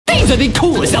are the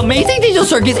coolest Amazing Digital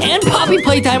Circus and Poppy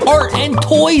Playtime art and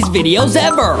toys videos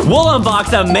ever. We'll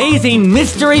unbox amazing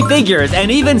mystery figures and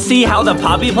even see how the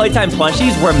Poppy Playtime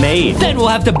plushies were made. Then we'll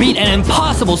have to beat an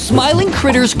impossible Smiling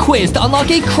Critters quiz to unlock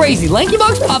a crazy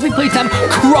LankyBox Poppy Playtime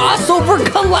crossover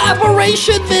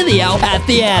collaboration video at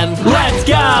the end. Let's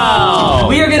go!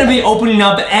 We are gonna be opening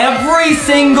up every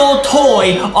single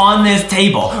toy on this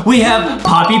table. We have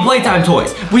Poppy Playtime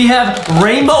toys. We have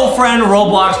Rainbow Friend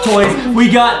Roblox toys. We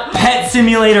got Pet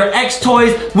Simulator X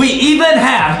toys. We even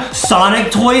have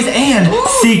Sonic toys and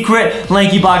secret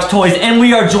LankyBox toys. And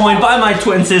we are joined by my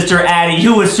twin sister, Addie,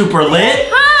 who is super lit.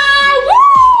 Hi!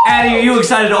 Woo! Addie, are you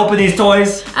excited to open these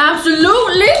toys?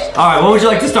 Absolutely. All right, what would you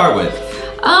like to start with?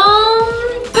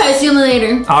 Pet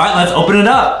Simulator. All right, let's open it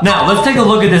up. Now, let's take a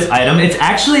look at this item. It's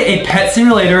actually a Pet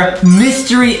Simulator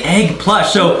mystery egg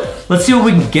plush. So let's see what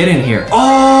we can get in here.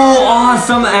 Oh,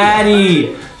 awesome,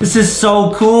 Addie. This is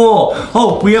so cool.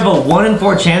 Oh, we have a 1 in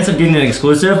 4 chance of getting an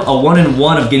exclusive, a 1 in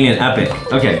 1 of getting an epic.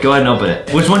 Okay, go ahead and open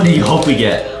it. Which one do you hope we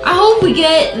get? I hope we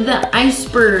get the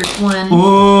iceberg one.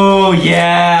 Ooh,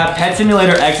 yeah. Pet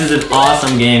Simulator X is an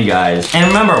awesome game, guys. And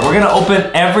remember, we're gonna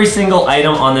open every single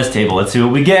item on this table. Let's see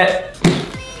what we get.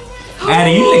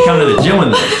 Addie, you didn't come to the gym with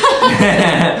me.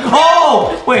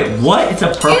 Oh, wait, what? It's a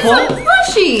purple? It's a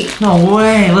plushie. No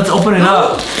way. Let's open it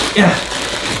up. Yeah.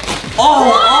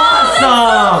 Oh,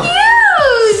 awesome.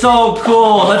 That's so cute. So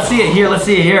cool. Let's see it here. Let's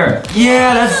see it here.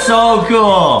 Yeah, that's so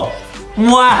cool.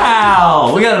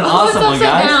 Wow. We got an awesome one,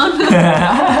 guys.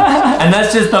 And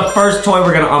that's just the first toy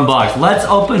we're going to unbox. Let's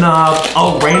open up,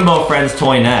 Rainbow Friends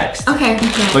toy next. Okay.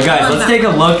 But guys, let's take a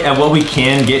look at what we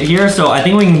can get here. So I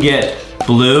think we can get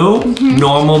blue,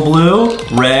 normal blue,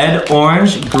 red,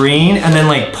 orange, green, and then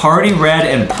like party red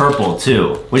and purple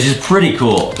too, which is pretty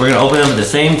cool. We're gonna open them at the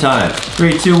same time.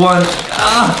 3, 2, 1.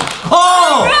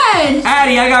 Oh! Red!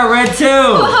 Addie, I got red too!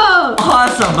 Whoa.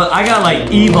 Awesome, but I got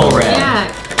like evil red.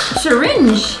 Yeah,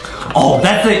 syringe. Oh,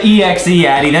 that's the EXE,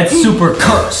 Addie. That's super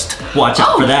cursed. Watch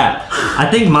out for that. I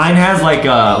think mine has like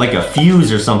a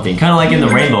fuse or something, kind of like in the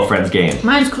Rainbow Friends game.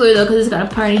 Mine's cooler though, because it's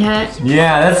got a party hat.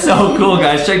 Yeah, that's so cool,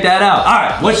 guys. Check that out. All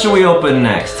right, what should we open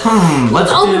next?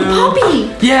 Let's open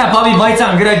Poppy. Yeah, Poppy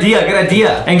Playtime. Good idea, good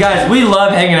idea. And guys, we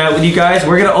love hanging out with you guys.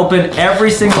 We're gonna open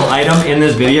every single item in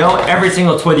this video, every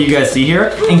single toy that you guys see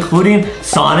here, including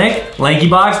Sonic,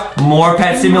 LankyBox, more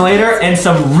Pet Simulator, and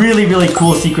some really, really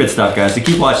cool secret stuff, guys. So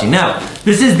keep watching. Now,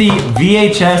 this is the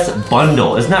VHS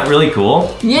bundle. Isn't that really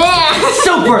cool? Yeah.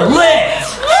 Super lit.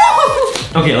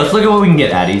 Okay, let's look at what we can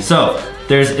get, Addie. So,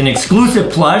 there's an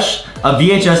exclusive plush, a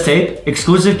VHS tape,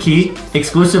 exclusive key,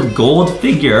 exclusive gold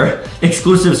figure,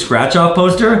 exclusive scratch-off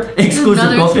poster,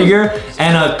 exclusive gold figure,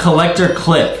 and a collector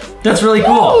clip. That's really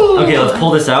cool. Ooh. Okay, let's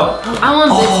pull this out. I want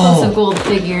the exclusive gold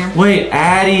figure. Wait,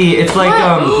 Addie, it's like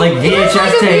VHS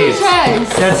like tapes.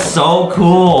 VHS. That's so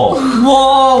cool.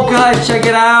 Whoa, guys, check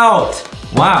it out.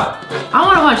 Wow. I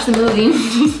want to watch the movie.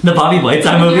 The Poppy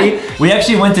Playtime movie? Yeah. We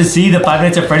actually went to see the Five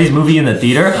Nights at Freddy's movie in the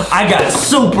theater. I got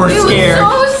super scared. It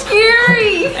was so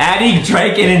scary. Addie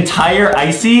drank an entire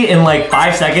icy in like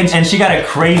 5 seconds and she got a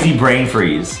crazy brain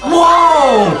freeze.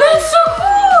 Whoa! That's so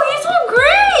cool. He's so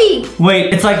great.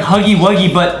 Wait, it's like Huggy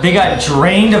Wuggy, but they got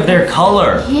drained of their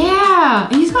color. Yeah.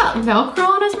 And he's got Velcro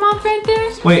on his mouth right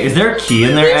there. Wait, is there a key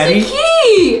in there, There's Addie? A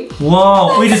key. Whoa,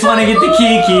 That's we just want to get the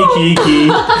key.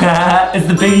 It's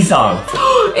the Biggie song.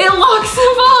 It locks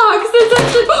the box. That's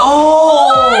actually.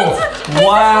 Oh! What?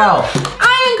 Wow.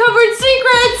 I uncovered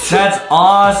secrets. That's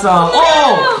awesome.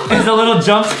 Oh! There's a little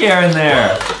jump scare in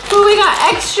there. But we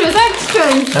got extras.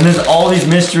 And there's all these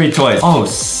mystery toys. Oh,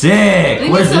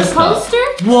 sick. What is this poster?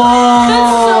 Whoa!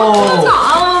 That's so cool. It's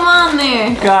got all of them on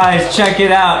there. Guys, check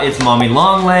it out. It's Mommy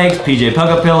Longlegs, PJ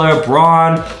Pugapillar,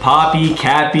 Braun, Poppy,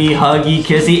 Cappy, Huggy,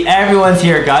 Kissy. Everyone's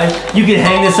here, guys. You can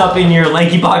hang this up in your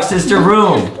LankyBox sister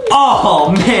room.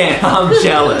 Oh, man, I'm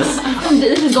jealous.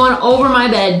 This is going over my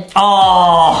bed.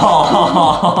 Oh,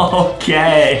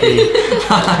 okay.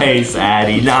 Nice,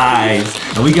 Addie,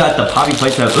 nice. And we got the Poppy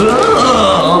Playtime.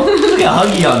 Look at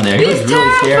Huggy on there. He was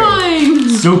really scary.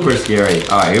 Super scary.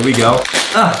 All right, here we go.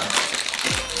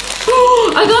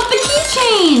 I got the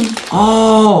keychain.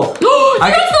 Oh.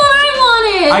 That's the one I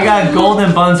wanted. I got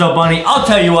Golden Bunzo Bunny. I'll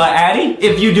tell you what, Addie.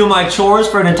 If you do my chores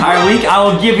for an entire week, I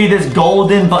will give you this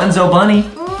Golden Bunzo Bunny.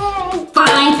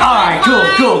 Fine. All right,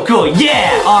 cool.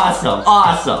 Yeah,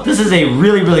 awesome. This is a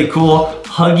really, really cool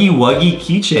Huggy Wuggy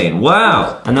keychain.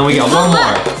 Wow. And then we got one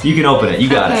more. You can open it. You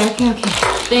got it. Okay.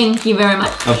 Thank you very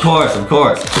much. Of course.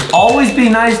 Always be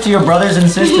nice to your brothers and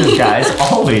sisters, guys.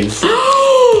 Always.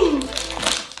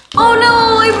 Oh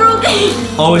no, I broke it.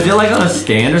 Oh, is it like on a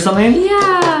stand or something?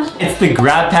 Yeah. It's the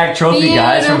grab pack trophy,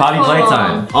 guys, from Poppy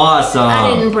Playtime. Awesome.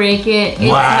 I didn't break it.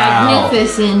 It's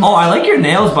magnificent. Oh, I like your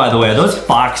nails, by the way. Are those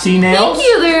foxy nails? Thank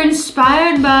you. They're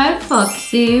inspired by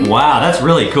Foxy. Wow, that's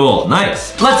really cool.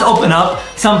 Nice. Let's open up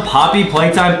some Poppy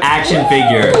Playtime action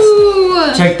figures.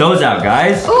 Ooh. Check those out,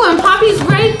 guys. Oh, and Poppy's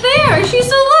right there. She's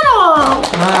so little.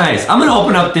 Nice. I'm gonna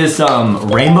open up this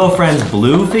Rainbow Friends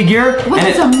blue figure. What,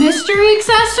 it's a mystery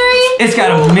accessory? It's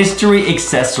got a mystery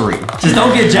accessory. Just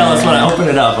don't get jealous when I open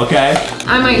it up, okay?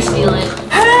 I might steal it.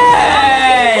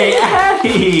 Hey,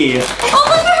 Addie. Oh,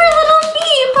 look at her little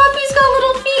feet. Poppy's got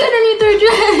little feet underneath her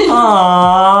dress.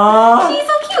 Aww. She's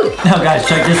so cute. Now, guys,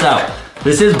 check this out.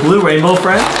 This is Blue Rainbow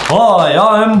Friend. Hi,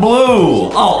 I'm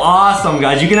Blue. Oh, awesome,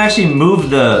 guys. You can actually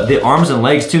move the arms and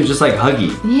legs, too, just like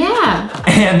Huggy. Yeah.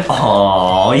 And,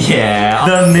 oh, yeah.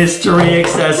 The mystery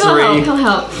accessory. He'll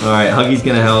help. All right, Huggy's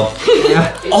gonna help.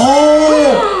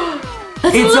 Oh!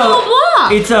 That's a little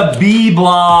block. It's a B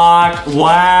block.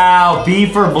 Wow, B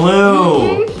for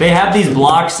blue. They have these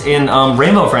blocks in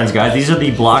Rainbow Friends, guys. These are the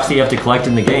blocks that you have to collect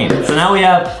in the game. So now we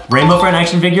have Rainbow Friend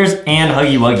action figures and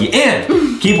Huggy Wuggy.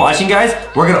 And keep watching, guys.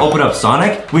 We're gonna open up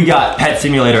Sonic. We got Pet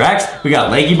Simulator X. We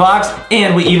got LankyBox.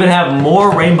 And we even have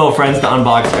more Rainbow Friends to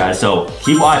unbox, guys. So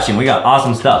keep watching. We got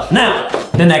awesome stuff. Now,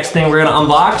 the next thing we're gonna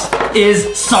unbox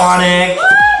is Sonic.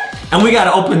 And we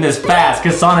gotta open this fast,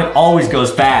 because Sonic always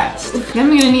goes fast. I'm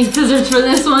gonna need scissors for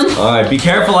this one. All right, be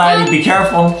careful, Addie, be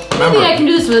careful. Remember. Maybe I can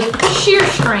do this with sheer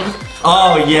strength.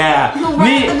 Oh, yeah.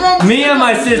 Me and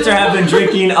my sister have been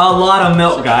drinking a lot of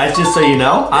milk, guys, just so you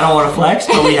know. I don't want to flex,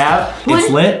 but we have. It's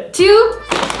lit. 2.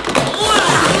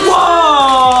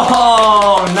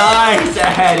 Whoa! Nice,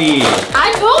 Addie.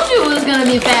 I told you it was gonna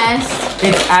be fast.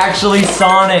 It's actually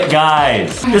Sonic,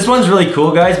 guys. This one's really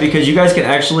cool, guys, because you guys can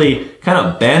actually kind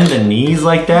of bend the knees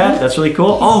like that. That's really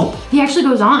cool. Oh! He actually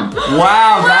goes on.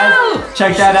 Wow, guys.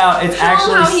 Check that out. It's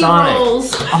actually Sonic.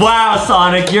 Wow,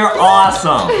 Sonic, you're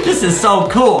awesome. This is so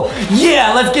cool.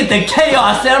 Yeah, let's get the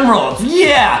Chaos Emeralds.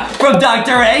 Yeah, from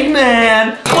Dr.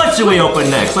 Eggman. What should we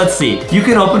open next? Let's see. You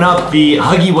can open up the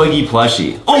Huggy Wuggy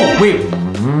plushie. Oh, wait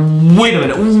a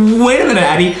minute,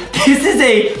 Addie. This is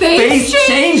a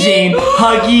face-changing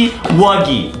Huggy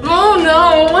Wuggy. Oh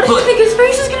no, what do you think his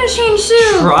face is gonna change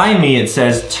soon? Try me, it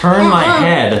says, turn my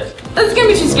head. That's gonna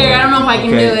be too scary, I don't know if I can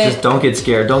do it. Just don't get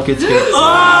scared, don't get scared.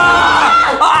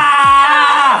 Ah!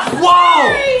 Ah!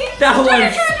 Whoa! That was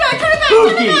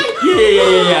spooky.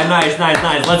 Yeah, nice.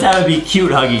 Let's have it be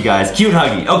cute Huggy, guys. Cute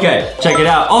Huggy. Okay, check it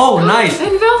out. Oh, nice.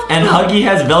 And Huggy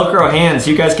has Velcro hands,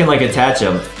 so you guys can like attach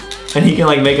him. And he can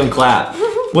like make him clap.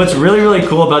 What's really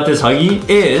cool about this Huggy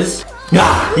is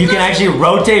you can actually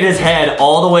rotate his head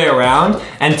all the way around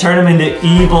and turn him into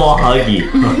evil Huggy.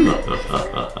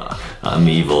 I'm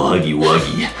evil Huggy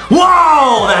Wuggy.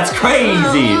 Whoa, that's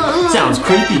crazy. Sounds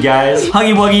creepy, guys.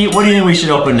 Huggy Wuggy, what do you think we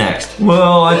should open next?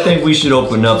 Well, I think we should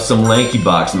open up some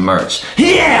LankyBox merch.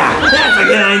 Yeah, that's a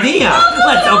good idea.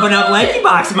 Let's open up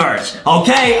LankyBox merch.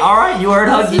 Okay, all right, you heard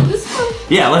Huggy.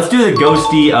 Yeah, let's do the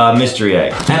ghosty mystery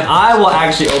egg. And I will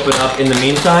actually open up, in the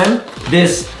meantime,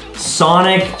 this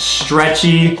Sonic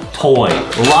stretchy toy.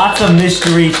 Lots of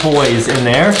mystery toys in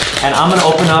there. And I'm gonna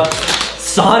open up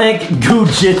Sonic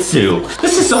Gujitsu.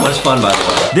 This is so much fun, by the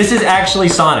way. This is actually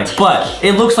Sonic, but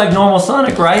it looks like normal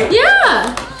Sonic, right?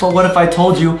 Yeah. But what if I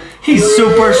told you he's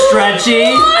super stretchy?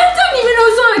 Oh, I didn't even know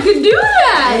Sonic could do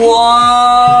that.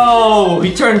 Whoa!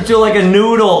 He turned into like a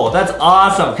noodle. That's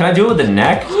awesome. Can I do it with the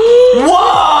neck?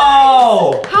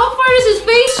 Whoa! How far does his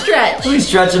face stretch? He's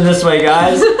stretching this way,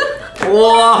 guys.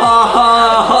 Whoa!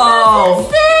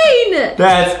 That's insane!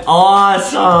 That's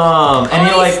awesome. And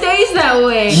he like stays that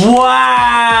way.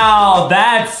 Wow!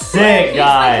 That's sick,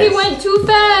 guys. He went too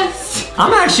fast.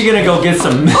 I'm actually gonna go get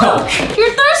some milk.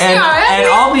 You're thirsty already? And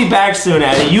I'll be back soon,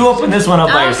 Addie. You open this one up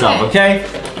by yourself, okay?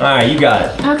 All right, you got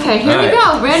it. Okay, here we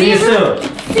go. Ready? See you soon.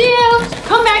 See you.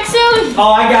 Come back soon.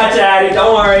 Oh, I got you, Addie.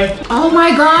 Don't worry. Oh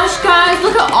my gosh, guys.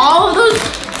 Look at all of those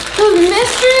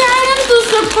mystery items, those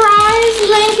surprise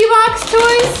LankyBox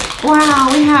toys. Wow,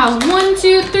 we have 1,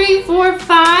 2, 3, 4,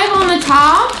 5 on the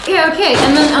top. Okay,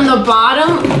 and then on the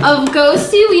bottom of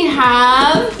Ghosty, we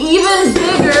have even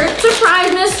bigger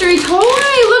surprise mystery toy.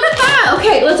 Look at that.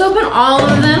 Okay, let's open all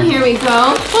of them. Here we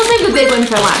go. We'll save the big one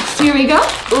for last. Here we go.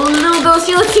 Oh, little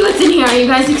Ghosty, let's see what's in here. Are you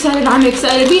guys excited? I'm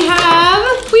excited. We have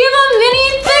a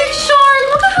mini big shark.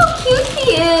 Look at how cute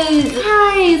he is.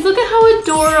 Guys, look at how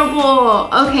adorable.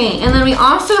 Okay, and then we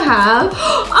also have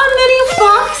a mini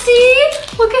Foxy.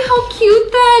 Look at how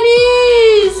cute that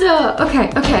is. Okay.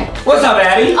 What's up,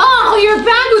 Addie? Oh, you're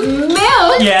back with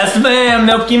milk. Yes, ma'am.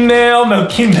 Milky milk.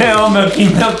 Look at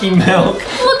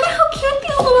how cute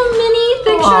these little mini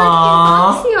thick Shark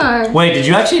and Foxy are. Wait, did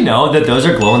you actually know that those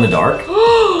are glow in the dark?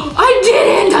 I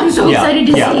didn't! I'm so excited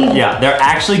to see. Yeah, they're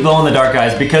actually glow in the dark,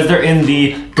 guys, because they're in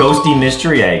the Ghosty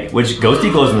mystery egg, which Ghosty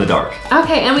glows in the dark.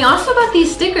 Okay, and we also got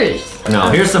these stickers. No,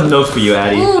 here's some milk for you,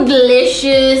 Addie. Ooh,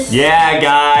 delicious. Yeah,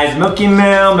 guys, milky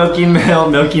milk, milky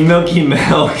milk, milky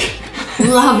milk.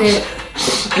 Love it.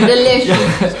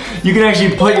 Delicious. You can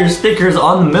actually put your stickers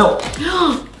on the milk.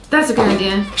 That's a good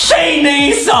idea. She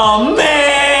needs some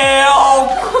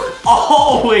milk!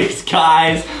 Always,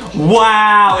 guys.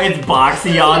 Wow, it's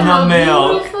boxy on the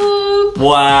milk. Beautiful.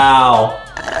 Wow.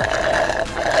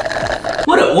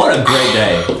 What a great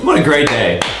day. What a great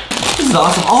day. This is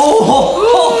awesome.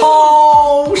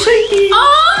 Oh, shaky.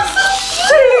 Awesome.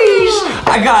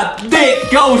 I got thick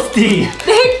ghosty.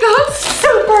 Thick Ghosty.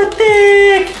 Super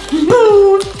thick.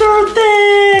 Booster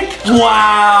thick.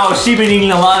 Wow, she's been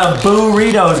eating a lot of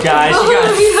burritos, guys. She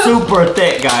got super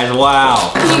thick, guys.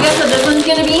 Wow. Can you guess what this one's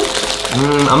gonna be?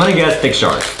 I'm gonna guess thick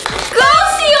shark.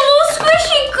 Ghosty, a little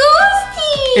squishy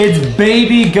Ghosty. It's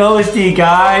baby ghosty,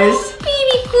 guys.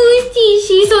 Baby Ghosty,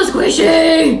 she's so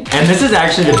squishy. And this is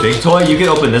actually the big toy. You can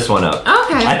open this one up.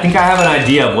 Okay. I think I have an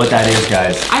idea of what that is,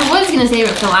 guys. I was gonna save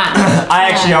it for last. I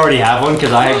actually already have one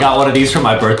because I got one of these for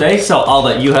my birthday, so I'll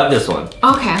let you have this one.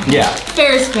 Okay. Yeah.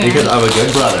 Fair is fair. Because I'm a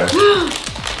good brother.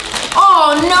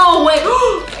 Oh, no way.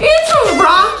 It's a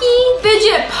Rocky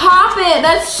Fidget Poppet.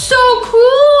 That's so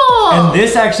cool. And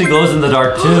this actually glows in the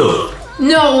dark too.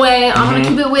 No way. I'm gonna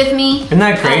keep it with me. Isn't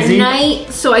that crazy? At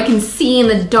night so I can see in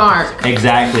the dark.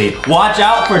 Exactly. Watch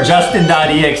out for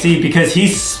Justin.exe because he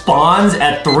spawns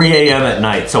at 3 a.m. at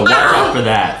night. So watch out for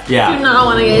that. I do Yeah. not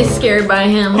want to get scared by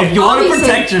him. If you want to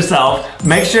protect yourself,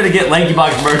 make sure to get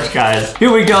LankyBox merch, guys.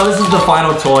 Here we go. This is the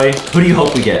final toy. Who do you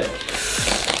hope we get?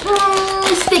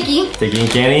 Sticky. Sticky and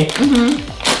Candy?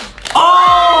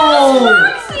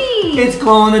 Oh! Foxy. It's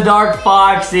glow-in-the-dark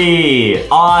Foxy.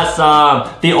 Awesome.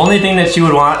 The only thing that she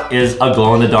would want is a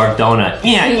glow-in-the-dark donut.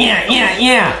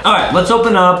 Yeah. All right, let's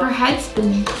open up Her head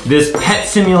spinning. this Pet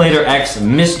Simulator X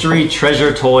mystery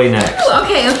treasure toy next. Ooh,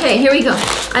 okay, here we go.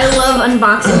 I love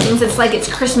unboxing things. It's like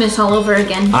it's Christmas all over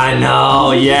again. I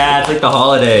know, yeah, it's like the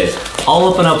holidays. I'll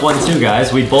open up one too,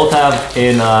 guys. We both have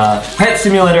in Pet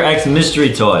Simulator X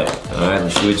mystery toy. All right,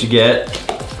 let's see what you get.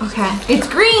 Okay, it's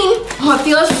green. Oh, it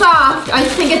feels soft. I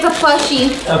think it's a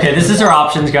plushie. Okay, this is our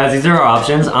options, guys. These are our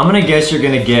options. I'm gonna guess you're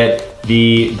gonna get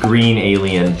the green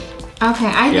alien. Okay,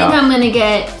 I think Yeah. I'm gonna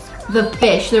get the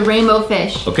fish, the rainbow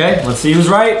fish. Okay, let's see who's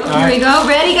right. All Here right. we go.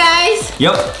 Ready, guys?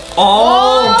 Yep. Oh,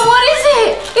 Oh! what is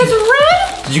it? It's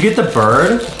red? Did you get the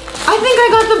bird? I think I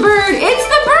got the bird. It's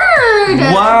the bird.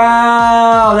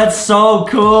 Wow, that's so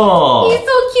cool. He's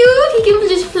so cute. He can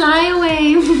just fly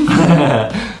away.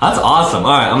 That's awesome.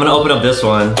 All right, I'm gonna open up this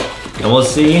one, and we'll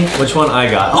see which one I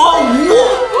got. Oh,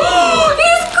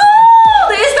 He's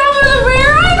gold. Is that one of the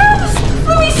rare items?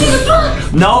 Let me see the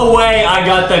box. no way! I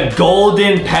got the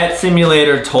golden Pet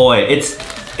Simulator toy. It's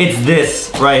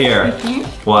this right here.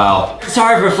 Wow.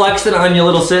 Sorry for flexing on you,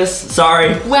 little sis.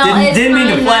 Sorry. Well, didn't mean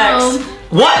to fine flex. now.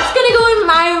 What? It's gonna go in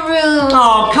my room.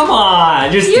 Oh, come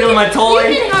on. You're stealing my toy?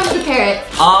 You can have the parrot.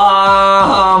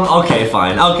 Okay,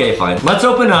 fine. Let's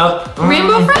open up.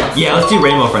 Rainbow Friends? Yeah, let's do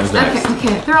Rainbow Friends next.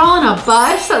 Okay. They're all in a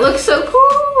bus. That looks so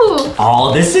cool.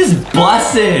 Oh, this is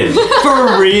bussin'.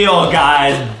 For real,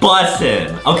 guys,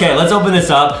 bussin'. Okay, let's open this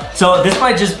up. So this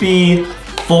might just be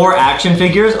 4 action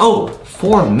figures. Oh,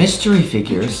 4 mystery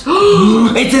figures.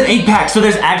 It's an 8-pack, so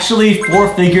there's actually 4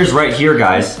 figures right here,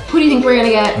 guys. Who do you think we're gonna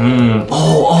get?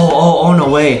 Oh, no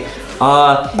way.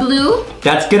 Blue?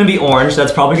 That's gonna be orange.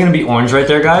 That's probably gonna be orange right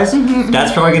there, guys.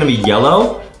 That's probably gonna be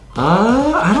yellow.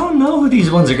 I don't know who these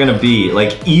ones are gonna be.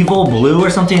 Like evil blue or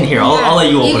something. Here, I'll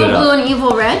let you open it up. Evil blue and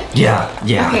evil red? Yeah,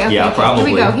 Okay.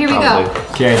 probably. Here we go.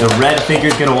 Okay, the red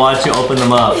figure's gonna watch you open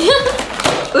them up.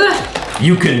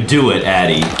 You can do it,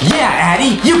 Addie. Yeah,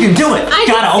 Addie, you can do it.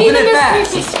 Gotta open it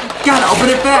fast. Gotta open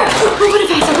it fast. Open it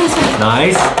fast.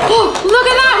 Nice. Oh, look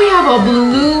at that. We have a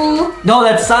blue. No,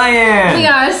 that's cyan. We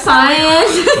got a cyan.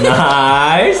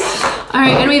 Nice. All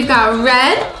right, and we've got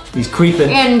red He's creeping.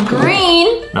 and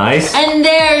green. Nice. And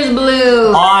there's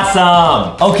blue.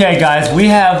 Awesome. Okay, guys, we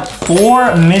have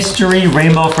 4 mystery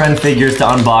Rainbow Friend figures to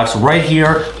unbox right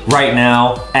here, right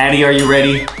now. Addie, are you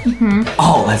ready?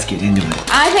 Oh, let's get into it.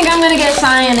 I think I'm gonna get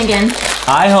cyan again.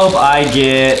 I hope I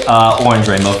get orange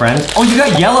Rainbow Friend. Oh, you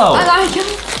got yellow. I like him.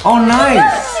 Oh, nice.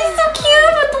 She's so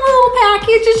cute with the little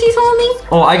package that she's holding?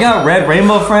 Oh, I got red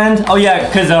rainbow friend. Oh yeah,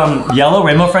 because yellow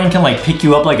rainbow friend can like pick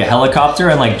you up like a helicopter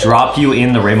and like drop you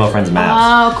in the rainbow friend's maps.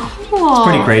 Oh, cool. It's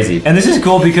pretty crazy. And this is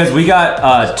cool because we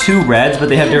got 2 reds, but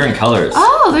they have different colors.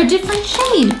 Oh, they're different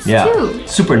shades too.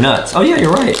 Super nuts. Oh yeah,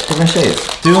 you're right. Different shades.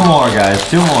 2 more, guys.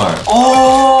 2 more.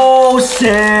 Oh,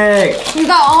 sick. You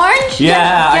got orange?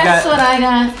 Yeah, Guess what I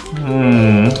got.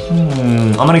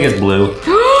 I'm gonna guess blue.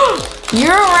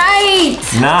 You're right.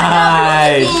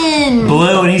 Nice.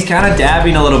 Blue, and he's kind of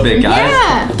dabbing a little bit, guys.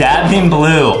 Yeah. Dabbing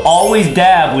blue. Always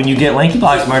dab when you get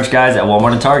LankyBox merch, guys, at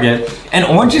Walmart and Target. And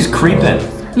orange is creeping.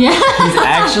 Yeah. He's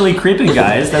actually creeping,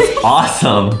 guys. That's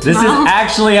awesome. This is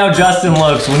actually how Justin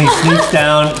looks when he sneaks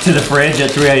down to the fridge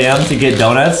at 3 a.m. to get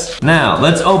donuts. Now,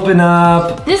 let's open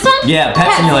up... This one? Yeah,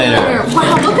 Pet Simulator.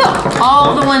 Wow, look at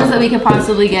all the ones that we could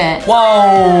possibly get.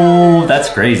 Whoa, that's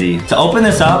crazy. To open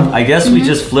this up, I guess we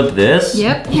just flip this.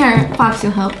 Yep. Here, Foxy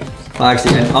will help. Foxy.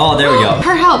 Oh, there we go.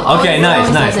 Her help. Okay, nice.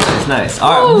 All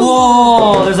right.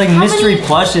 Whoa, there's like mystery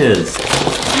plushes.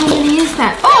 How many is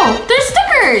that? Oh, there's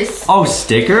stickers. Oh,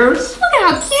 stickers? Look at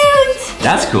how cute.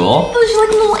 That's cool. Oh, there's like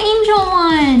a little angel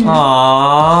one.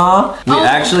 Aww. We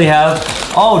actually have,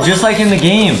 just like in the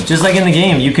game.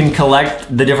 You can collect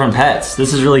the different pets.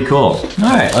 This is really cool. All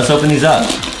right, let's open these up.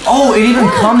 Oh, it even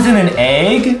comes in an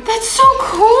egg? That's so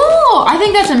cool. I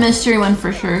think that's a mystery one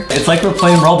for sure. It's like we're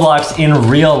playing Roblox in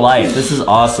real life. This is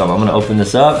awesome. I'm gonna open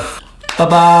this up.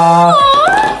 Ba-ba.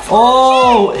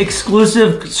 Oh,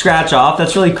 exclusive scratch off.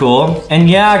 That's really cool. And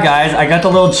yeah, guys, I got the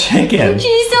little chicken.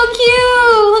 She's so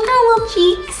cute. Look at her little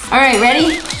cheeks. All right,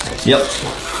 ready? Yep.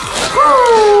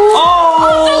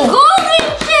 Oh, it's a golden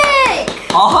chick.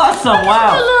 Awesome,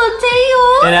 wow. Her little tail.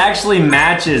 It actually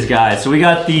matches, guys. So we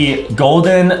got the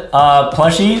golden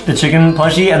plushie, the chicken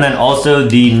plushie, and then also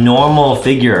the normal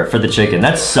figure for the chicken.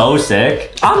 That's so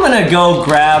sick. I'm gonna go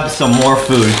grab some more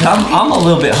food. I'm a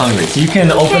little bit hungry. So you can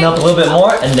open up a little bit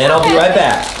more, and then I'll be right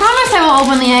back. Promise I will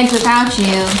open the eggs without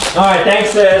you. All right,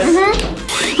 thanks, sis.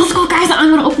 Let's go, guys.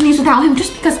 I'm gonna open these without him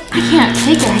just because I can't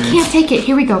take it. I can't take it.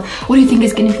 Here we go. What do you think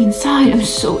is gonna be inside? I'm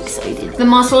so excited. The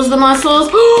muscles. Guys,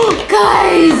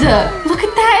 look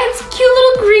at that. It's a cute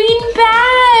little green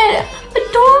bat.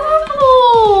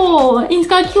 Adorable. And he's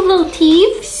got cute little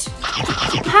teeth.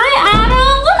 Hi,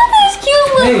 Adam. Look at this cute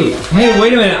little... Hey,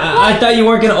 wait a minute. I thought you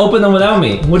weren't gonna open them without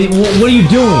me. What are you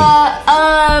doing?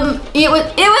 It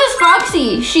was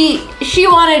Foxy. She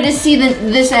wanted to see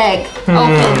this egg.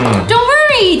 Okay. Don't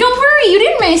worry. You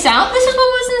didn't miss out. This is what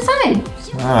was inside.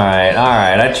 All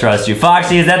right. I trust you.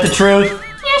 Foxy, is that the truth?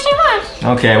 Yes, it was.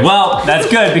 Okay, well, that's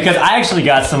good because I actually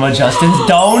got some of Justin's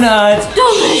donuts.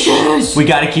 Delicious. We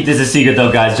gotta keep this a secret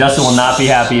though, guys. Justin will not be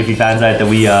happy if he finds out that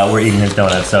we're eating his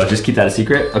donuts. So just keep that a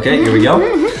secret. Okay, here we go.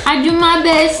 I do my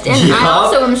best, and I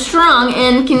also am strong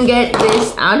and can get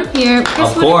this out of here.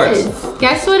 Guess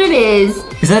what it is?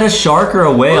 Is that a shark or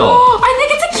a whale? Oh, I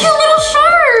think it's a cute little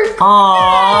shark.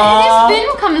 Aww. And his fin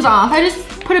comes off. I just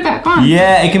put it back on.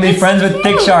 Yeah, it can be friends with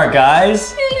Thick Shark,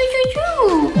 guys.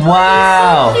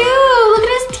 Wow. So cute. Look at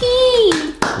his teeth.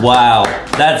 Wow,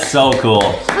 that's so cool.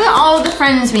 Look at all the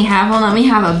friends we have. Hold on, we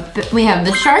have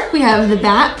the shark, we have the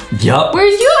bat. Yup.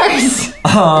 Where's yours?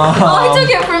 Oh, I took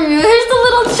it from you. Here's the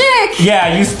little chick.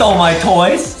 Yeah, you stole my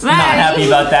toys. Right. Not happy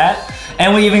about that.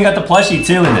 And we even got the plushie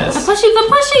too in this. The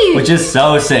plushie. Which is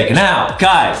so sick. Now,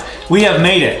 guys, we have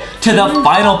made it to the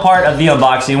final part of the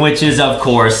unboxing, which is, of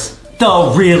course,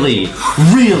 the really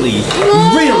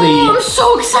I'm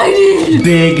so excited.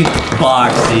 big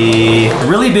boxy. The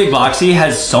really big boxy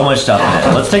has so much stuff in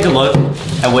it. Let's take a look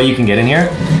at what you can get in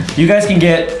here. You guys can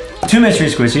get 2 mystery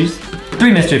squishies,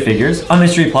 3 mystery figures, a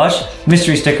mystery plush,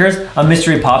 mystery stickers, a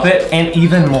mystery poppet, and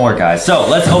even more, guys. So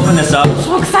let's open this up. I'm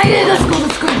so excited. Let's go.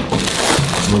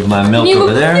 Move my milk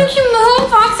over there. You can move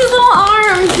Foxy's little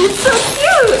arms. It's so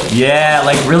cute. Yeah,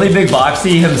 like really big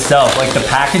boxy himself. Like the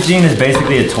packaging is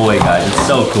basically a toy, guys. It's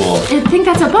so cool. I think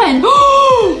that's a button.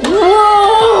 Whoa!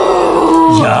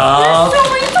 Yup. There's so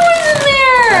many toys in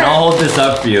there. And I'll hold this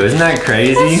up for you. Isn't that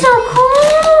crazy? That's so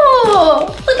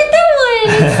cool. Look at that one.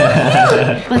 It's so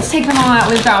cute. Let's take them all out.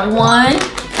 We've got 1,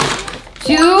 2,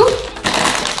 3,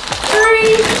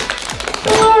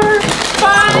 4,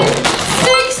 5,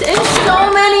 6, and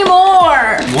so many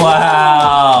more.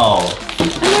 Wow. And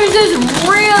there's this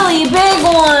really big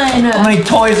one. How many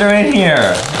toys are in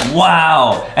here?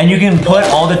 Wow. And you can put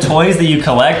all the toys that you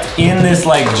collect in this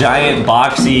like giant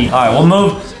boxy. All right, we'll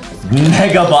move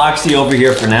mega boxy over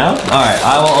here for now. All right,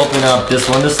 I will open up this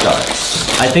one to start.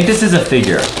 I think this is a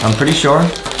figure. I'm pretty sure.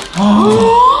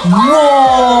 Whoa!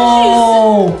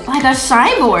 Like a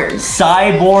cyborg.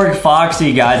 Cyborg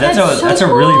Foxy, guys. That's a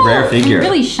really rare figure.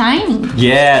 Really shiny.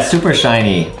 Yeah, super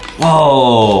shiny.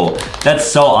 Whoa, that's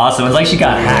so awesome. It's like she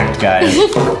got hacked, guys.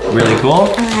 Really cool.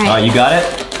 All right. You got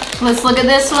it? Let's look at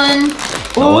this one.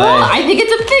 No way. I think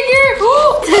it's a figure.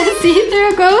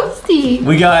 See-through ghosty.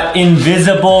 We got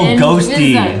invisible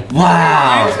ghosty.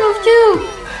 Wow. Arms move too.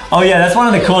 Oh yeah, that's one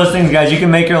of the coolest things, guys. You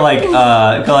can make her like,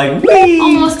 go like, whee!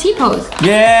 Almost T-pose.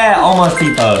 Yeah, almost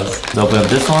T-pose. Let's open up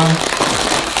this one.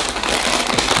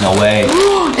 No way.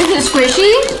 Is it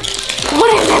squishy?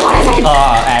 What is it? What is it?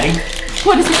 Addie,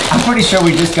 What is it? I'm pretty sure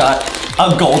we just got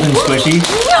a golden squishy.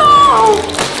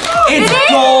 No! It's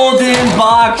Golden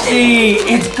Boxy!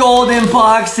 It's Golden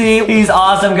Boxy! He's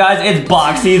awesome, guys. It's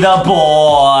Boxy the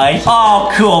boy. Oh,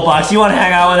 cool, Boxy. You want to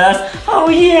hang out with us? Oh,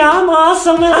 yeah, I'm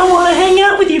awesome, and I want to hang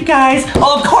out with you guys.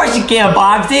 Oh, of course you can,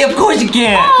 Boxy. Of course you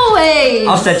can. Always.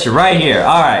 I'll set you right here.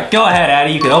 All right, go ahead,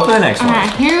 Addie. You can open the next one. All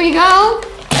right, here we go.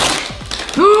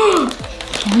 Oh,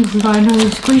 we got another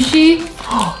squishy.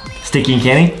 Sticky and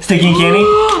candy? Sticky and candy?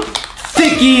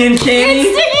 Sticky and candy?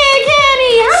 It's sticky and candy.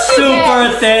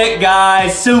 Super thick,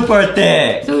 guys. Super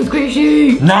thick. So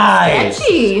squishy. Nice.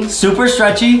 Stretchy. Super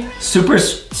stretchy. Super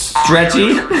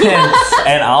stretchy.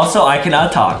 and also, I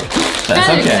cannot talk. That's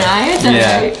okay. Nice.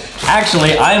 Yeah. Right.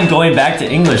 Actually, I am going back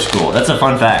to English school. That's a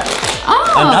fun fact.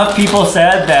 Oh. Enough people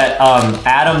said that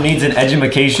Adam needs an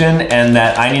education and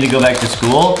that I need to go back to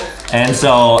school. And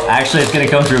so, actually, it's gonna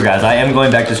come true, guys. I am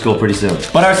going back to school pretty soon.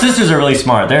 But our sisters are really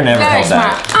smart. They're never Very held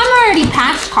back. smart. I'm already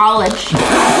past college.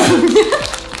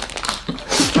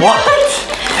 What?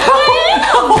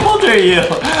 How old are you?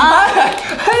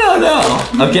 I don't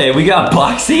know. Okay, we got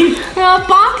Boxy.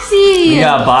 Boxy. We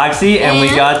got Boxy and we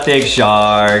got Thick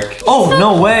Shark. Oh, So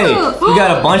no way. cute. We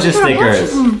got a bunch of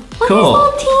stickers. Cool.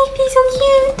 Look, his little teeth. He's so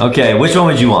cute. Okay, which one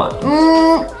would you want?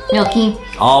 Milky.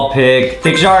 I'll pick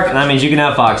Thick Shark, and that means you can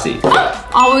have Foxy.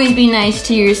 Always be nice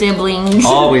to your siblings.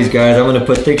 Always, guys. I'm gonna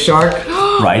put Thick Shark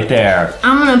right there.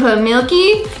 I'm gonna put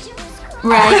Milky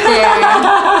right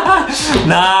there.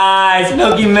 Nice.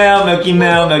 Milky Milk, Milky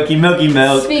Milk, Milky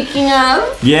Milk. Speaking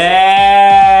of,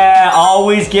 Yeah.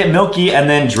 Always get Milky and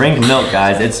then drink milk,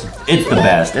 guys. It's the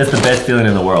best. It's the best feeling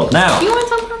in the world. Now, you want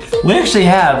some Foxy? we actually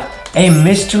have a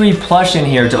mystery plush in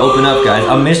here to open up, guys.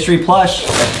 A mystery plush.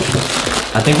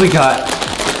 I think we got...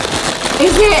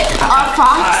 Is it a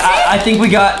Foxy? I think we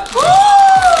got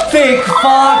Thick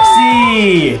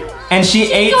Foxy. And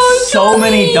she ate so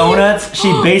many donuts,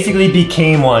 she basically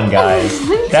became one, guys.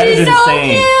 That is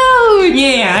insane. So cute.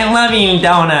 Yeah, I love eating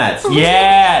donuts.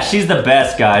 Yeah, she's the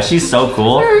best, guys. She's so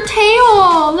cool. Her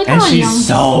tail. Look And how young. she's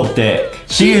so thick.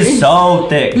 She is so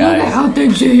thick, Look at guys. how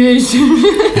thick she is. All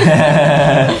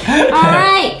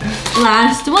right,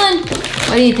 last one.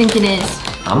 What do you think it is?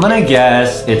 I'm gonna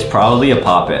guess it's probably a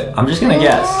poppet. I'm just gonna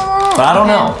guess. But I don't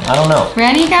know. I don't know.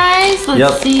 Ready, guys?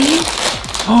 Let's see.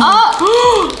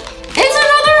 Oh, it's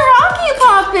another Rocky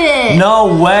Poppet.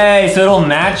 No way. So it'll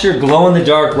match your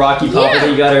glow-in-the-dark Rocky Poppet that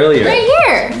you got earlier. Right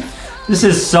here. This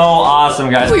is so awesome,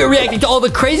 guys. We are reacting to all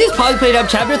the craziest Poppy Playtime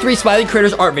Chapter 3 Smiling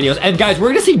Critters art videos. And guys, we're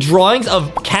gonna see drawings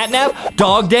of Catnap,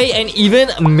 Dog Day, and even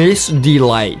Miss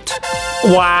Delight.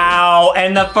 Wow,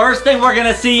 and the first thing we're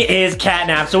gonna see is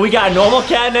Catnap. So we got normal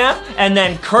Catnap and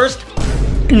then cursed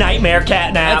Nightmare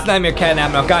Catnap. That's Nightmare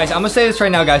Catnap. Now, guys, I'm gonna say this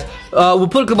right now, guys. We'll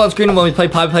put a clip on screen when we play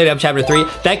Poppy Playtime Chapter 3.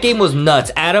 That game was nuts.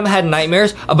 Adam had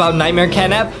nightmares about Nightmare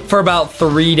Catnap for about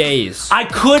 3 days. I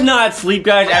could not sleep,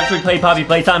 guys, after we played Poppy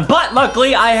Playtime, but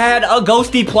luckily I had a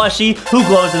ghosty plushie who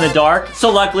glows in the dark.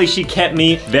 So luckily she kept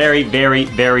me very, very,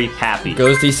 very happy.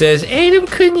 Ghosty says, Adam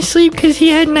couldn't sleep because he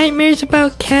had nightmares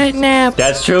about Catnap.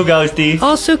 That's true, Ghosty.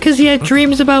 Also because he had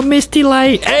dreams about Misty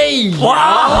Light. Hey!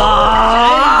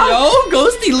 Wow. Yo,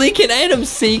 Ghosty leaking Adam's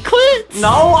secrets?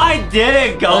 No, I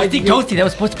didn't, Ghosty. Ghosty, that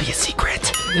was supposed to be a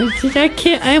secret.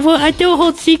 I don't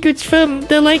hold secrets from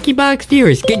the LankyBox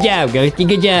viewers. Good job, Ghosty.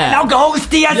 Good job. Now,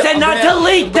 Ghosty, I said not to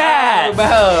leak that.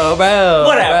 Bro.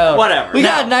 Whatever. We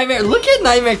got Nightmare. Look at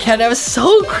Nightmare Cat. That was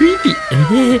so creepy.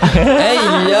 Hey,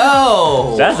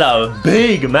 yo. That's a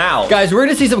big mouth. Guys, we're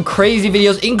gonna see some crazy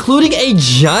videos, including a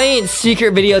giant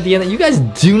secret video at the end that you guys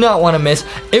do not want to miss.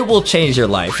 It will change your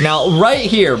life. Now, right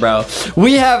here, bro,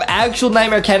 we have actual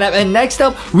Nightmare Catnap, and next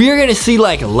up, we are gonna see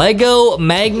like Lego,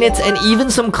 magnets, and even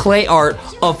some clay art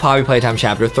of Poppy Playtime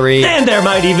Chapter 3. And there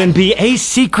might even be a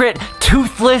secret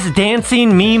toothless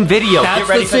dancing meme video. That's Get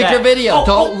ready the for secret that. video.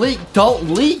 Don't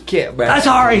leak it, bro.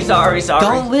 Sorry.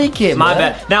 Don't leak it, My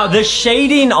man. bad. Now, the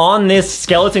shading on this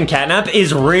skeleton catnap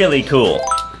is really cool.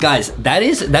 Guys, that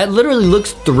literally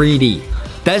looks 3D.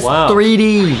 That's Wow.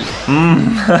 3D.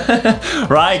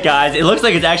 Right, guys. It looks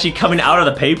like it's actually coming out of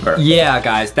the paper. Yeah,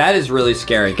 guys, that is really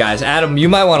scary, guys. Adam, you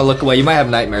might want to look away. You might have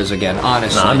nightmares again,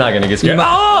 honestly. No, I'm not gonna get scared.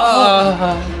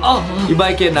 You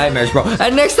might get nightmares, bro.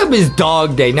 And next up is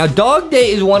Dog Day. Now, Dog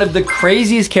Day is one of the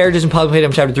craziest characters in Puppy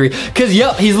Playtime Chapter 3. Because,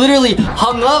 yep, he's literally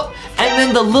hung up, and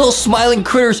then the little smiling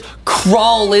critters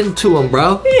crawl into him,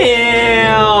 bro. Ew.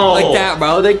 Like that,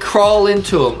 bro. They crawl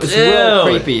into him. It's real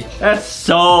creepy. That's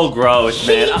so gross,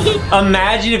 man.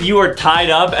 Imagine if you were tied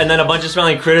up and then a bunch of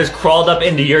smelling critters crawled up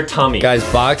into your tummy. Guys,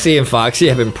 Boxy and Foxy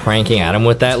have been pranking Adam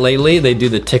with that lately. They do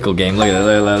the tickle game. Look at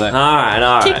that. Look at that. All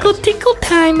right. Tickle, tickle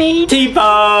time, eh?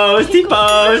 T-pose,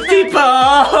 T-pose, T-pose.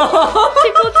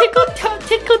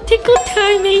 Tickle, tickle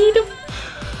time, eh?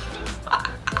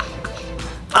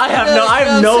 I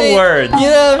have no words. You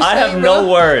know what I'm I have saying, no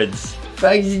bro? words.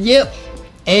 Foxy, yep.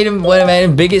 Adam, one of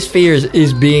Adam's biggest fears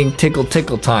is being tickle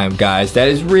time, guys. That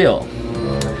is real.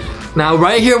 Now,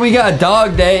 right here, we got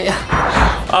Dog Day.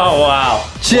 Oh, wow.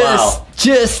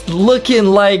 Just looking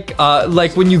like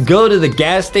when you go to the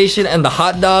gas station and the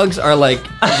hot dogs are like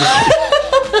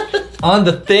on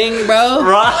the thing, bro.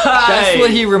 Right. That's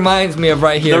what he reminds me of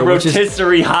right here. The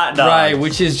rotisserie hot dog. Right,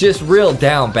 which is just real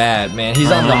down bad, man. He's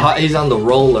on he's on the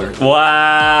roller.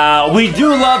 Wow. We do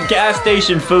love gas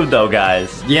station food, though,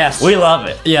 guys. Yes. We love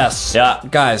it. Yes. Yeah.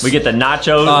 Guys. We get the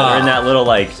nachos that are in that little,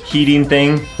 like, heating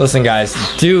thing. Listen, guys,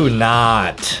 do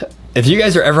not. If you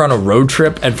guys are ever on a road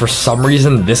trip and for some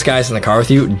reason this guy's in the car with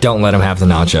you, don't let him have the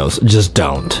nachos. Just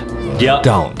don't. Yep.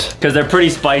 Don't. Because they're pretty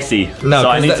spicy. No, so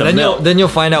I need some milk. then you'll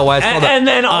find out why it's called And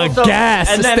then also, a gas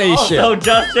station. Also,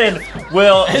 Justin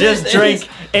will just drink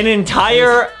an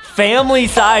entire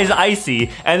family-size icy,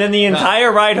 and then the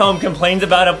entire ride home complains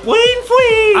about a please.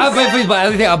 I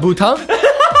think a blue tongue.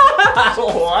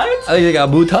 What? I think a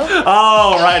blue tongue.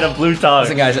 Oh, right, a blue tongue.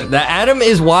 Listen, guys, the Adam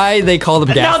is why they call them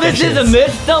gas Now this stations. is a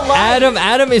Mr. Light.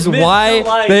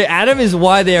 Adam is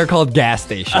why they are called gas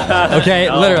stations. Okay,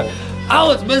 No. literally.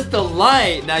 Oh, it's Mr.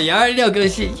 Light. Now you already know.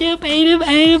 Good shit. Yep,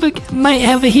 Adam might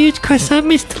have a huge crush on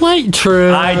Mr. Light.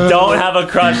 True. I don't have a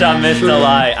crush on Mr.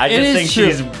 Light. I It just is think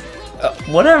true. she's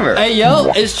whatever. Hey,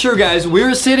 yo, it's true, guys. We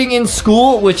were sitting in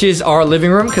school, which is our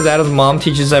living room, because Adam's mom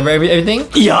teaches everything.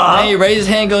 Yeah. And he raises his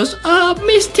hand and goes,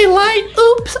 Mr. Light.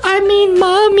 Oops, I mean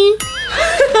mommy.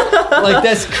 like,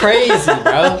 that's crazy,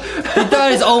 bro. He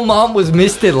thought his own mom was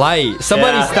Mr. Light.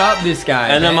 Somebody Yeah. stop this guy.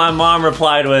 And then man. my mom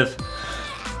replied with,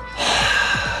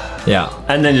 yeah.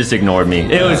 and then just ignored me.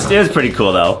 It was pretty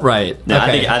cool though. Right. Yeah,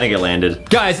 Okay. I think it landed.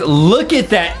 Guys, look at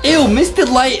that. Ew, Mr.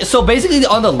 Light. So basically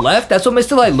on the left, that's what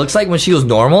Mr. Light looks like when she was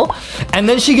normal. And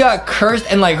then she got cursed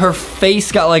and like her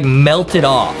face got like melted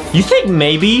off. You think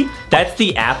maybe that's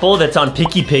the apple that's on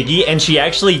Picky Piggy and she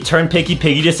actually turned Picky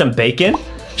Piggy to some bacon?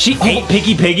 She ate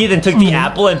Picky Piggy, then took the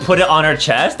apple and put it on her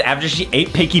chest after she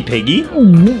ate Picky Piggy?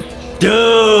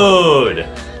 Dude,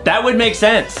 that would make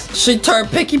sense. She turned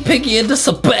Picky Piggy into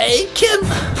some bacon?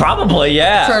 Probably,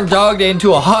 yeah. Turned Dog Day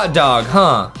into a hot dog,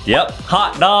 huh? Yep.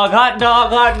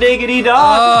 Hot diggity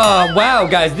dog. Oh, wow,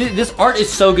 guys. This art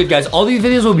is so good, guys. All these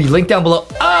videos will be linked down below.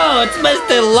 Oh, it's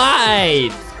Mr.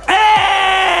 Light.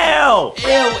 Ew!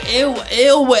 Ew, ew,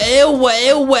 ew, ew,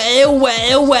 ew, ew,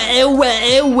 ew, ew,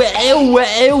 ew, ew,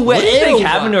 ew, What do you think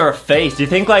happened to her face? Do you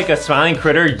think like a smiling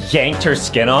critter yanked her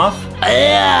skin off?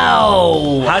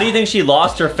 Ew. How do you think she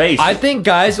lost her face? I think,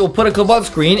 guys, we'll put a clip on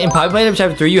screen. In Puppy Playtime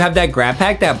Chapter 3, you have that grab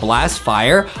pack that blasts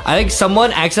fire. I think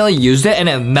someone accidentally used it and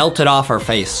it melted off her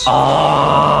face.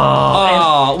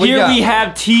 Oh, we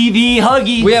have TV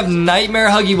Huggy. We have Nightmare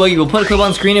Huggy Wuggy. We'll put a clip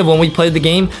on screen of when we played the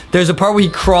game. There's a part where he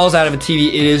crawls out of a TV.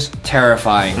 It is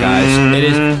terrifying, guys.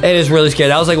 It is really scary.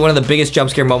 That was like one of the biggest jump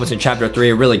scare moments in Chapter 3.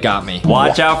 It really got me.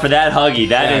 Watch out for that Huggy.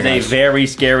 That is guys. a very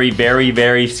scary, very,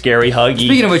 very scary Huggy.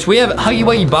 Speaking of which, we have Huggy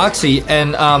Wuggy Boxy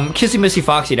and Kissy Missy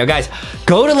Foxy. Now, guys,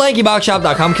 go to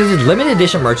LankyBoxShop.com because there's limited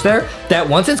edition merch there that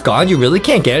once it's gone, you really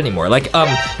can't get anymore. Like,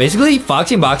 basically,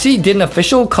 Foxy and Boxy did an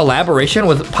official collaboration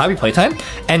with Poppy Playtime,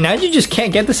 and now you just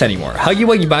can't get this anymore. Huggy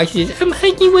Wuggy Boxy is I'm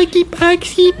Huggy Wuggy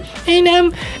Boxy, and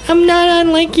I'm not on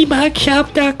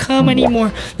LankyBoxShop.com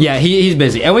anymore. yeah, he's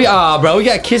busy. And we got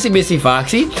Kissy Missy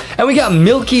Foxy, and we got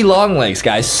Milky Longlegs,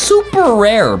 guys. Super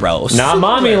rare, bro. Not Super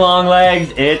mommy rare. long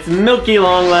legs, it's Milky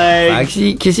long legs.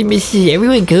 Foxy, Kissy Missy,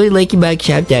 everyone go to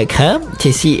LankyBoxShop.com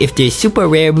to see if there's super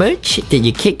rare merch that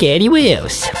you can't get anywhere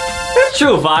else. That's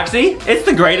true, Foxy. It's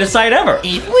the greatest site ever.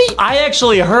 I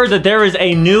actually heard that there is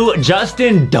a new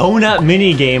Justin Donut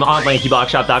mini game on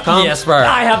LankyBoxShop.com. Yes, bro.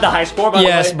 I have the high score, by the way.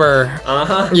 Yes, Burr.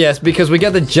 Uh-huh. Yes, because we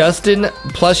got the Justin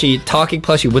plushie, talking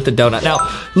plushie with the donut. Now,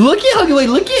 look at Huggy Wuggy.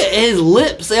 Look at his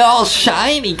lips. They're all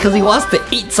shiny because he wants to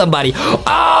eat somebody.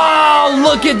 Oh,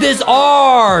 look at this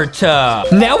art.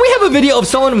 Now we have a video of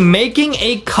someone making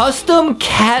a custom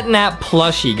catnap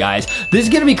plushie, guys. This is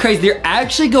gonna be crazy. They're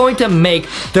actually going to make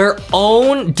their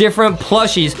own different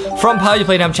plushies from Poppy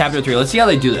Playtime Chapter 3. Let's see how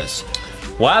they do this.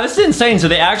 Wow, this is insane. So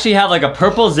they actually have like a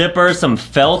purple zipper, some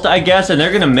felt, I guess, and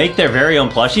they're gonna make their very own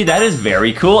plushie. That is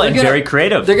very cool and very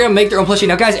creative. They're gonna make their own plushie.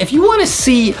 Now, guys, if you wanna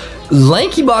see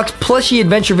LankyBox plushie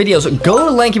adventure videos, go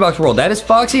to LankyBox World. That is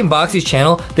Foxy and Boxy's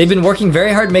channel. They've been working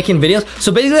very hard making videos.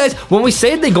 So basically, guys, when we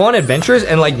say they go on adventures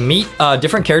and like meet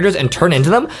different characters and turn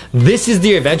into them, this is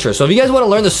the adventure. So if you guys wanna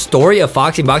learn the story of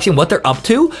Foxy and Boxy and what they're up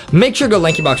to, make sure to go to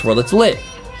LankyBox World. It's lit.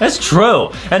 That's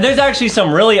true. And there's actually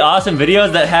some really awesome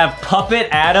videos that have Puppet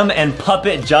Adam and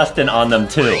Puppet Justin on them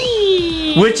too.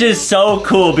 Which is so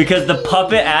cool because the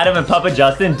Puppet Adam and Puppet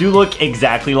Justin do look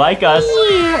exactly like us.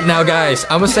 Yeah. Now, guys,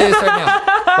 I'm gonna say this right now.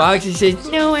 Foxy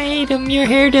says, No, Adam, your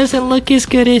hair doesn't look as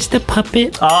good as the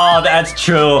puppet. Oh, that's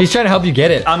true. he's trying to help you get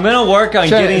it. I'm gonna work on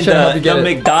getting the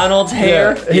McDonald's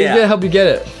hair. Yeah, he's gonna help you get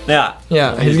it. Yeah.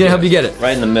 Yeah, he's gonna help you get it.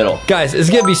 Right in the middle. Guys, it's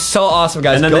gonna be so awesome,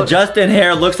 guys. And then the Justin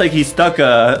hair looks like he stuck he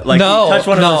touched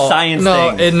one of those science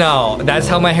things. No, that's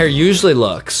how my hair usually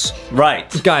looks.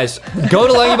 Right. Guys, go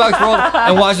to LankyBox World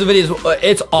and watch the videos.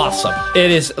 It's awesome.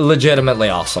 It is legitimately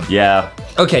awesome. Yeah.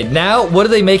 Okay, now what are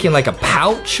they making? Like a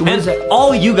pouch? What is that?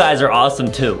 All you guys are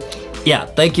awesome too. Yeah,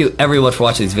 thank you everyone for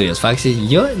watching these videos. Foxy,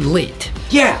 you're lit.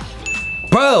 Yeah.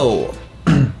 Bro.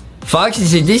 Foxy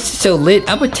said, this is so lit,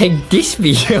 I'm gonna take this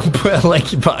video and put it on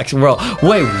LankyBox World.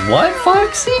 Wait, what,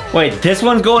 Foxy? Wait, this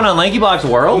one's going on LankyBox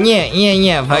World?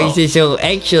 Yeah. Foxy said, so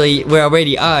actually, we're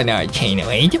already on our channel,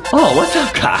 Adam. Oh, what's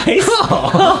up, guys?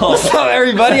 What's up,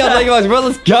 everybody on LankyBox World?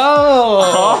 Let's go!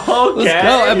 Oh, okay. Let's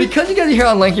go. And because you guys are here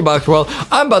on LankyBox World,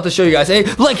 I'm about to show you guys a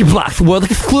LankyBox World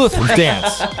exclusive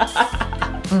dance.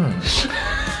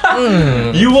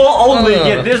 You will only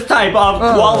get this type of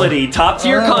quality,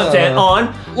 top-tier content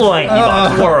on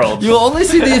LankyBox World. You will only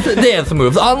see these dance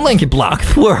moves on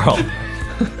LankyBox World.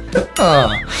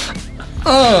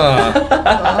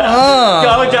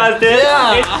 Go, Justin.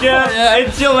 Yeah.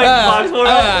 It's your LankyBox World.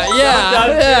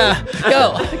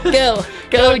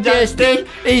 Go, Justin.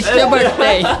 It's your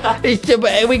birthday.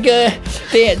 We gonna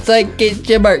dance like it's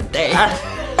your birthday.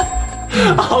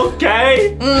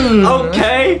 Okay.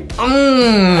 Okay. You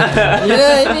know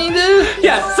what I mean, dude?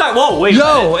 Yeah, sorry. Whoa, wait.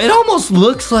 Yo, it almost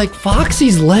looks like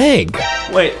Foxy's leg.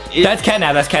 Wait. That's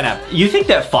catnap, that's catnap. You think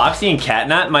that Foxy and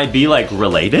Catnap might be like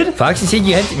related? Foxy said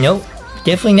you had to, no,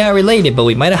 definitely not related, but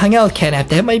we might have hung out with Catnap.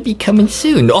 That might be coming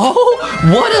soon. Oh,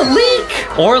 what a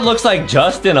leak. Or it looks like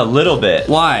Justin a little bit.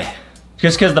 Why?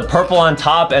 Just because the purple on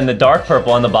top and the dark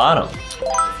purple on the bottom.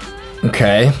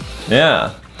 Okay.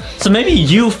 Yeah. So maybe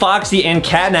you, Foxy, and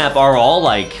Catnap are all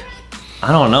like,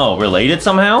 I don't know, related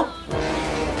somehow?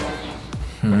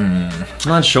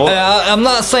 Not sure. I'm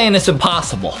not saying it's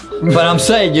impossible, but I'm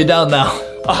saying you don't know.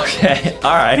 Okay,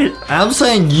 all right. I'm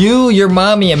saying you, your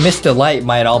mommy, and Mr. Light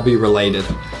might all be related.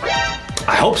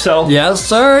 I hope so. Yes,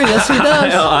 sir. Yes, he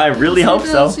does. I really hope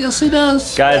so. Yes, he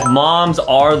does. Guys, moms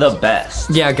are the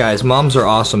best. Yeah, guys, moms are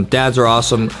awesome. Dads are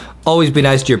awesome. Always be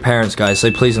nice to your parents, guys.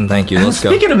 Say please and thank you. Let's go.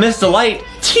 Speaking of Mr. Light,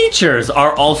 teachers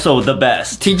are also the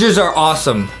best. Teachers are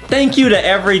awesome. Thank you to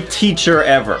every teacher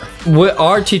ever.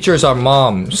 Our teacher's our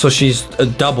mom, so she's a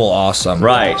double awesome.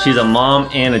 Right, she's a mom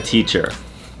and a teacher.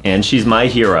 And she's my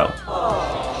hero.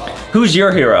 Who's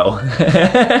your hero?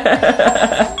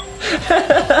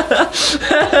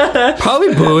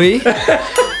 Probably Bluey.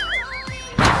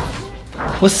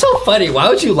 What's so funny? Why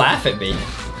would you laugh at me?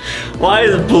 Why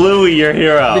is Bluey your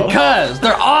hero? Because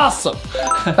they're awesome.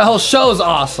 The whole show's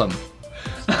awesome.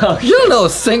 You don't know a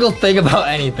single thing about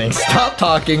anything. Stop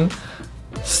talking.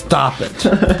 Stop it.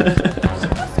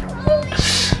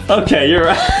 Okay, you're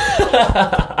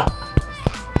right.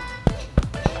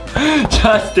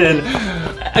 Justin,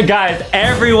 guys,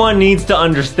 everyone needs to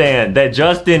understand that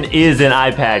Justin is an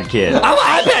iPad kid. I'm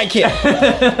an iPad kid.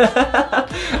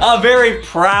 A very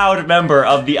proud member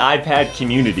of the iPad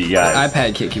community, guys.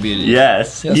 iPad kid community.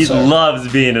 Yes, he sir.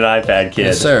 loves being an iPad kid.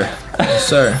 Yes, sir. Yes,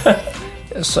 sir.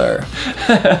 Yes, sir.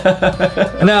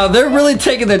 Now, they're really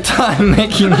taking their time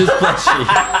making this plushie.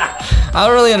 I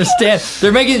don't really understand.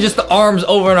 They're making just the arms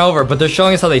over and over, but they're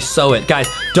showing us how they sew it. Guys,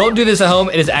 don't do this at home.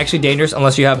 It is actually dangerous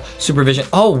unless you have supervision.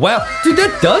 Oh, wow. Dude,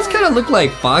 that does kind of look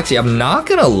like Foxy. I'm not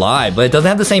going to lie, but it doesn't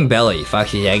have the same belly.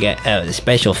 Foxy, I got a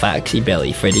special Foxy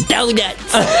belly for the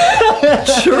donuts.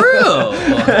 True.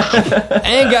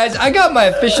 And guys, I got my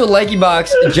official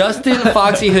LankyBox Justin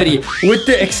Foxy hoodie with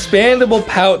the expandable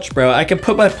pouch, bro. I can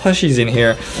put my plushies in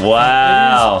here.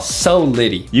 Wow. So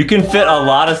litty. You can fit a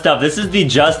lot of stuff. This is the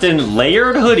Justin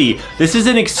layered hoodie. This is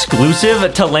an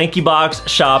exclusive to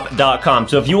LankyBoxShop.com.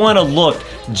 So if you want to look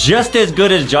just as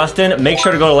good as Justin, make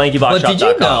sure to go to LankyBoxShop.com. But did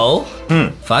you know?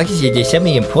 Foxy said there's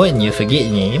something important you're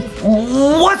forgetting, Adam.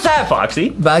 What's that,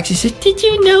 Foxy? Foxy said, did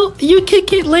you know you could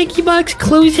get LankyBox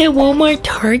clothes at Walmart,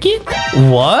 Target?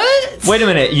 What? Wait a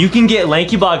minute. You can get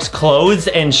LankyBox clothes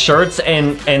and shirts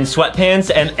and sweatpants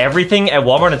and everything at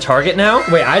Walmart and Target now?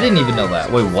 Wait, I didn't even know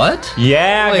that. Wait, what?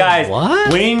 Yeah, Wait, guys.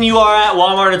 what? When you are at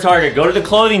Walmart or Target, go to the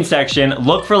clothing section,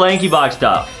 look for LankyBox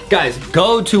stuff. Guys,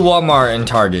 go to Walmart and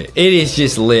Target. It is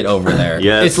just lit over there.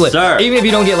 Yes, it's lit. sir. Even if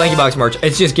you don't get LankyBox merch,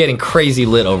 it's just getting crazy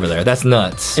lit over there. That's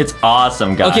nuts. It's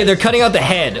awesome, guys. Okay, they're cutting out the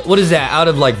head. What is that? Out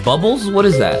of like bubbles? What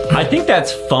is that? I think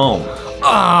that's foam.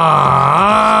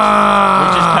 Ah!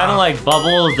 Which is kind of like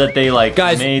bubbles that they like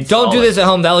Guys, made don't do solid. this at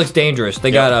home. That looks dangerous.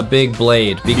 They got a big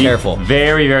blade. Be careful.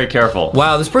 Very, very careful.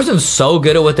 Wow, this person's so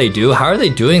good at what they do. How are they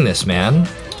doing this, man?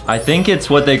 I think it's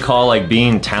what they call like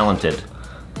being talented.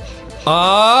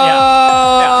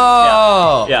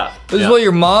 Oh! Yeah. This is what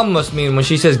your mom must mean when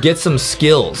she says get some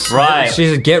skills. Right. She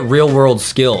says get real world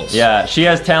skills. Yeah, she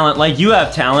has talent like you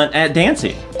have talent at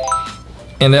dancing.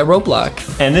 And at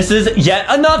Roblox. And this is yet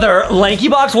another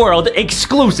LankyBox World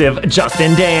exclusive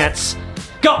Justin dance.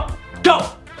 Go, go,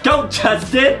 go,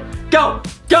 Justin. Go,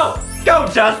 go, go,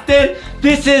 Justin.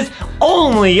 This is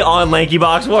only on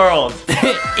LankyBox World.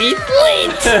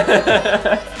 It's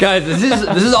late. Guys, this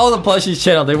is all the plushies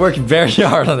channel. They work very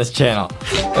hard on this channel.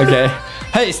 Okay.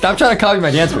 Hey, stop trying to copy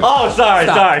my dance move. Oh, sorry.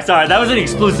 Stop. That was an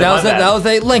exclusive. That was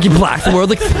a LankyBox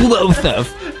World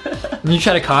exclusive. You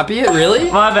try to copy it,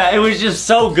 really? My bad. It was just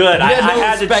so good. I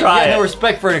had to try You had it. no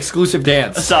respect for an exclusive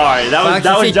dance. Sorry, that was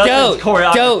Justin's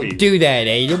choreography. Don't do that,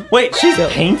 Adam. Wait, she's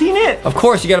painting it? Of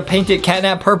course, you gotta paint it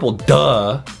catnap purple.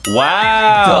 Duh.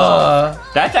 Wow. Duh.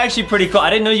 That's actually pretty cool. I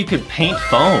didn't know you could paint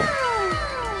foam.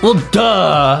 Well,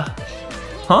 duh.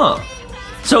 Huh.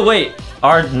 So wait,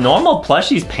 are normal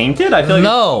plushies painted? I feel like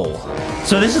No.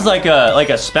 So this is like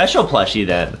a special plushie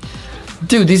then.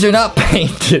 Dude, these are not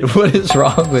painted. What is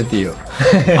wrong with you?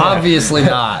 Obviously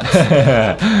not.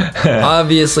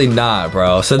 Obviously not,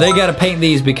 bro. So they gotta paint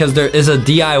these because there is a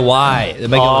DIY to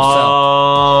make it look so.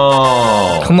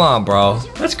 Oh. Come on, bro.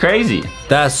 That's crazy.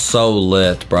 That's so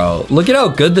lit, bro. Look at how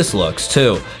good this looks,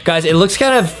 too. Guys, it looks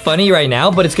kind of funny right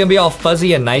now, but it's gonna be all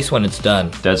fuzzy and nice when it's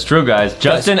done. That's true, guys.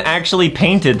 Justin actually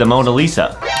painted the Mona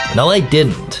Lisa. No, I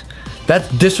didn't. That's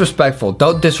disrespectful.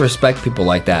 Don't disrespect people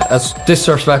like that. That's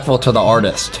disrespectful to the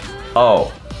artist.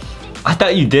 Oh. I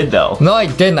thought you did though. No, I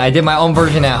didn't. I did my own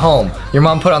version at home. Your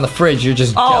mom put it on the fridge. You're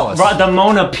just jealous. Oh, the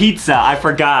Mona Pizza. I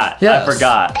forgot. Yes. I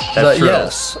forgot. That's true.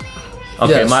 Yes.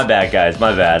 Okay, Yes. my bad, guys.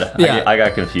 My bad. Yeah. I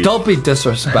got confused. Don't be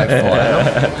disrespectful,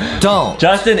 Adam. Don't.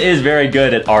 Justin is very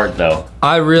good at art, though.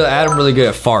 Adam really good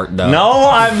at fart, though. No,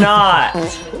 I'm not.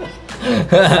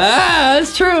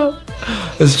 That's true.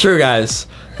 It's true, guys.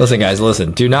 Listen, guys,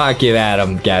 listen. Do not give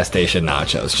Adam gas station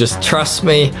nachos. Just trust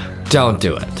me. Don't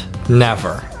do it.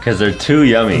 Never. Because they're too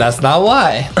yummy. That's not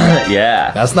why.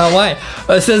 Yeah. That's not why.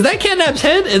 It says that Catnap's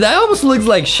head, that almost looks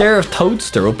like Sheriff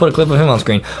Toadster. We'll put a clip of him on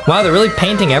screen. Wow, they're really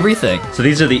painting everything. So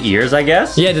these are the ears, I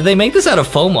guess? Yeah, did they make this out of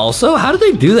foam also? How did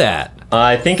they do that?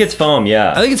 I think it's foam,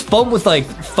 yeah. I think it's foam with like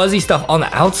fuzzy stuff on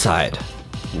the outside.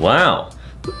 Wow.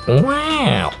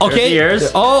 Wow. There's Okay. the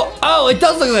ears. Oh, it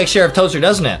does look like Sheriff Toadster,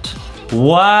 doesn't it?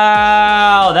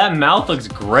 Wow, that mouth looks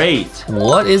great.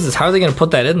 What is this? How are they gonna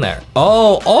put that in there?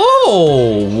 Oh,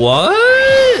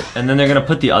 what? And then they're gonna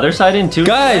put the other side in too?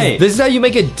 Guys, Hey. this is how you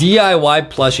make a DIY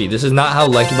plushie. This is not how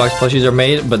LankyBox plushies are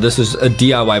made, but this is a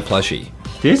DIY plushie.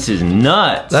 This is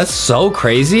nuts. That's so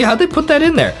crazy. How'd they put that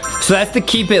in there? So that's to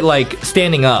keep it like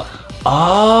standing up.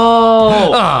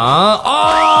 Oh.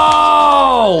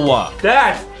 Oh!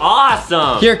 That's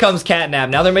awesome. Here comes Catnap.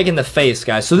 Now they're making the face,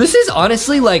 guys. So this is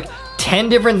honestly like 10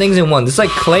 different things in one. This is like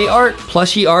clay art,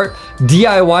 plushie art,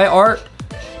 DIY art,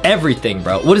 everything,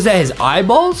 bro. What is that, his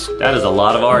eyeballs? That is a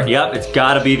lot of art. Yep, it's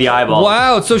gotta be the eyeball.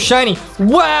 Wow, it's so shiny.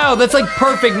 Wow, that's like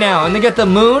perfect now. And they got the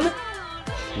moon.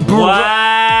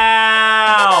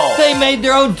 Wow. They made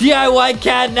their own DIY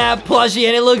Catnap plushie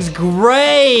and it looks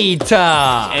great.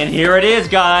 And here it is,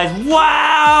 guys.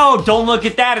 Wow. Don't look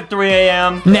at that at 3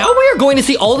 a.m. Now we are going to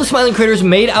see all the smiling critters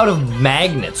made out of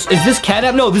magnets. Is this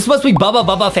Catnap? No, this must be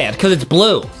Bubba Fan because it's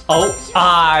blue. Oh,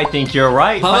 I think you're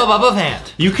right. Bubba Fan.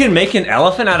 You can make an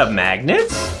elephant out of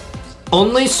magnets?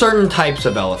 Only certain types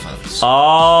of elephants.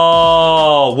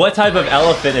 Oh, what type of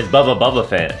elephant is Bubba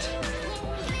Fant?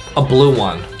 a blue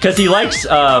one. Because he likes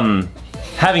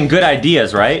having good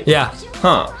ideas, right? Yeah.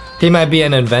 Huh. He might be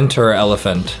an inventor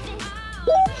elephant.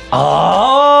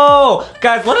 Oh!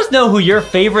 Guys, let us know who your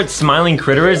favorite smiling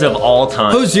critter is of all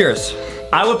time. Who's yours?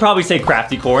 I would probably say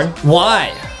Crafty Corn.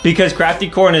 Why? Because Crafty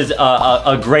Corn is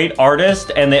a great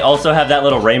artist, and they also have that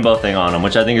little rainbow thing on them,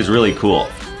 which I think is really cool.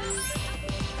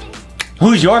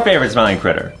 Who's your favorite smiling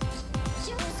critter?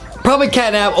 Probably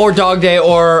Catnap or Dog Day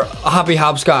or Hoppy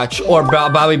Hopscotch or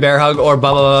Bobby Bear Hug or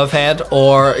Bubba Head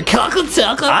or Cockle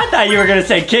Tuckle. I thought you were gonna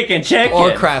say Kickin' Chicken.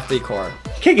 Or Crafty Corn.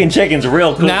 Kickin' Chicken's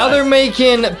real cool. Now they're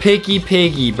making Picky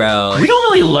Piggy, bro. We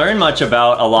don't really learn much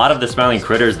about a lot of the smiling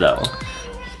critters, though.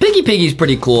 Picky Piggy's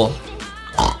pretty cool.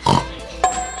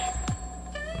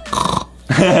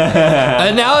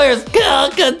 And now there's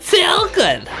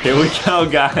Cockatielkin. Here we go,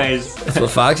 guys. That's what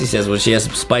Foxy says when she has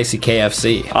some spicy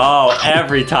KFC. Oh,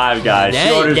 every time, guys.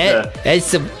 That's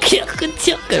some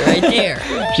Cockatielkin right there.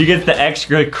 She gets the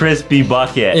extra crispy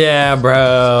bucket. Yeah,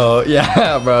 bro.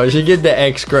 Yeah, bro. She get the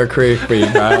extra crispy,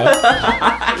 bro.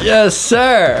 Yes,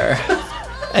 sir.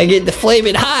 I get the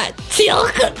flaming hot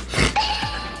Tielkin.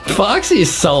 Foxy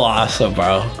is so awesome,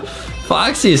 bro.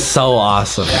 Foxy is so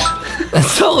awesome. And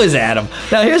so is Adam.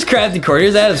 Now here's Crafty Corn.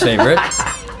 Here's Adam's favorite.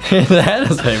 Here's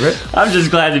Adam's favorite. I'm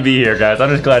just glad to be here, guys. I'm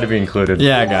just glad to be included.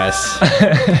 Yeah, guys.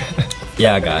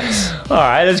 Yeah, guys. All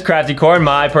right, this is Crafty Corn,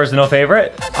 my personal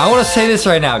favorite. I want to say this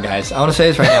right now, guys. I want to say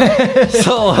this right now.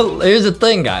 So here's the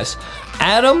thing, guys.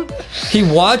 Adam, he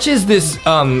watches this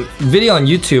video on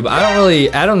YouTube.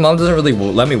 Adam's mom doesn't really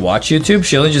let me watch YouTube.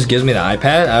 She only just gives me the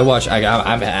iPad. I'm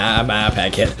an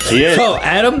iPad kid. He is. So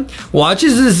Adam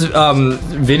watches this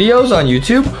videos on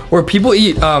YouTube where people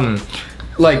eat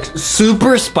like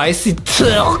super spicy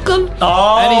chicken.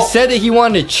 Oh. And he said that he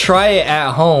wanted to try it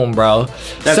at home, bro.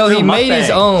 So he made his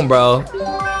own, bro.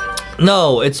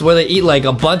 No, it's where they eat like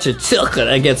a bunch of chicken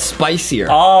and it gets spicier.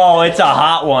 Oh, it's a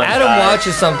hot one. Adam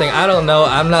watches something. I don't know.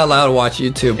 I'm not allowed to watch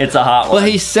YouTube. It's a hot one. But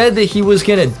he said that he was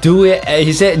gonna do it.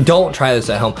 He said, "Don't try this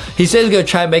at home." He said he's gonna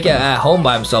try and make it at home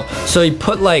by himself. So he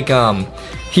put like I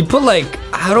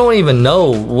don't even know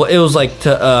what it was like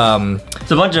to It's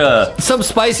a bunch of some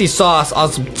spicy sauce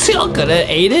on some chicken and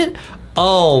ate it.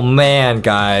 Oh man,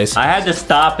 guys. I had to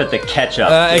stop at the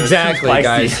ketchup. Exactly,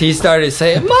 guys. He started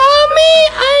saying, "Mommy,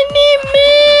 I need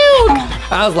milk."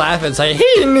 I was laughing, saying,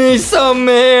 "He needs some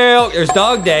milk." There's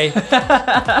Dog Day.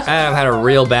 Adam had a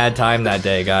real bad time that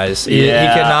day, guys. He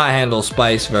could not handle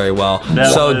spice very well.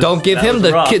 Don't give him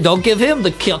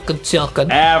the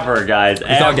chicken. Ever, guys.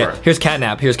 Ever. Here's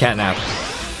Catnap. Here's Catnap.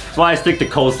 That's why I stick to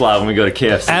coleslaw when we go to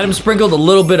KFC. Adam sprinkled a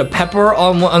little bit of pepper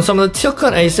on some of the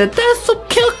chicken, and he said, "That's some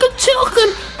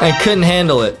chicken," and couldn't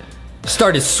handle it.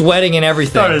 Started sweating and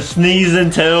everything. Started sneezing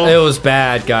too. It was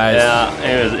bad, guys. Yeah,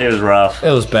 it was rough.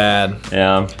 It was bad.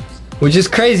 Yeah. Which is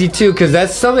crazy too, because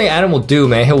that's something Adam will do,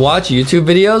 man. He'll watch YouTube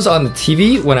videos on the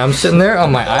TV when I'm sitting there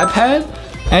on my iPad,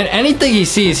 and anything he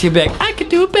sees, he'll be like, "I could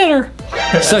do it better."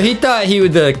 So he thought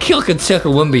the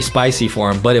chicken wouldn't be spicy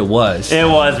for him, but it was. It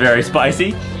was very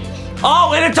spicy.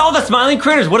 Oh, and it's all the smiling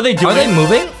critters. What are they doing? Are they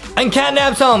moving? And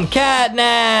Catnap's home.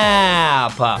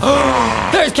 Catnap!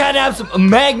 There's Catnap's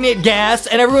magnet gas,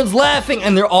 and everyone's laughing,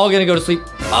 and they're all gonna go to sleep.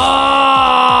 Oh!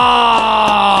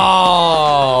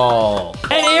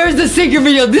 And here's the secret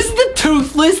video. This is the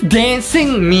Toothless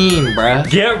dancing meme, bruh.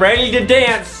 Get ready to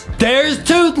dance. There's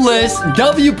Toothless,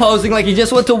 W posing like he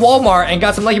just went to Walmart and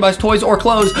got some LankyBox toys or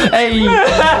clothes. Hey! Yo!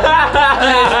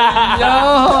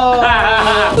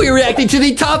 We're reacting to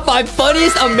the top 5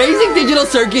 funniest Amazing Digital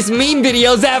Circus meme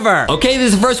videos ever. Okay,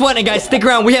 this is the first one, and guys, stick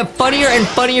around. We have funnier and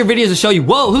funnier videos to show you.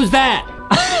 Whoa, who's that?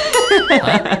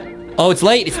 Oh, it's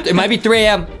late. It might be 3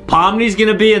 a.m. Pomni's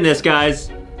gonna be in this, guys.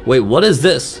 Wait, what is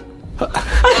this?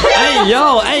 Hey,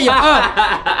 yo.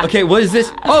 Okay, what is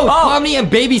this? Oh, Pomni and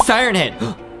Baby Siren Head.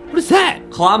 What is that?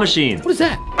 Claw machine. What is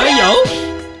that? Hey, yo.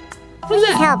 What is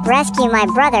that? Help rescue my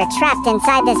brother trapped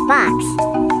inside this box.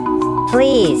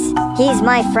 Please, he's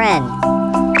my friend.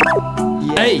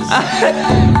 Hey.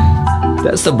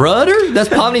 That's the brother? That's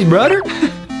Pomni's brother?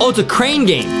 Oh, it's a crane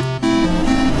game.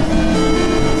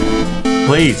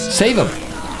 Please. Save him.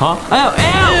 Huh? Oh,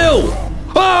 ew.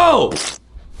 Oh!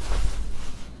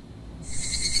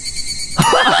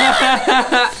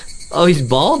 Oh, he's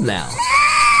bald now.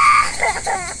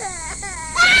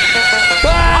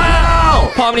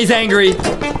 Oh! Pomni's angry.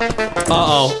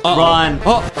 Uh-oh. Run.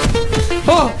 Oh.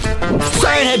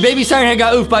 Siren Head, Baby Siren Head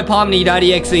got oofed by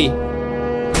Pomni.exe.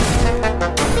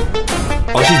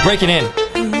 Oh, she's breaking in.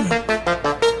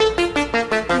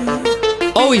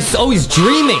 Oh, he's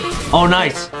dreaming. Oh,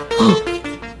 nice.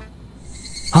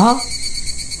 Huh?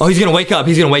 Oh, he's gonna wake up.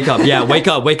 Yeah, wake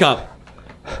up.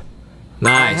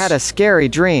 Nice. I had a scary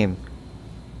dream.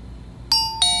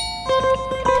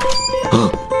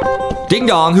 Ding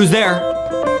dong, who's there?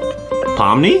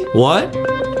 Pomni? What?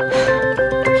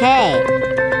 Hey,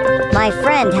 my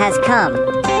friend has come.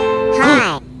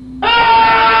 Hi.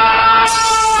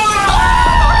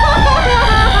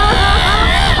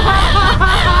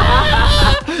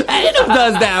 Adam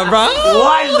does that, bro.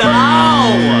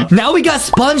 What? No! Now we got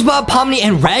SpongeBob, Pomni,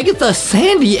 and Ragatha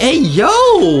Sandy. Hey,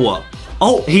 yo!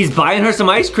 Oh, he's buying her some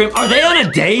ice cream. Are they on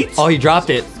a date? Oh, he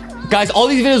dropped it. Guys, all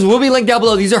these videos will be linked down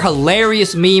below. These are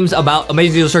hilarious memes about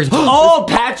Amazing Video Circus. Oh,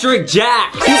 Patrick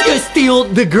Jack. He's gonna steal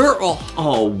the girl.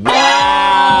 Oh,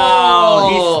 wow.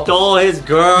 He stole his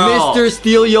girl. Mr.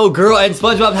 Steal Yo Girl and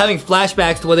SpongeBob having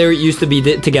flashbacks to when they used to be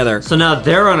together. So now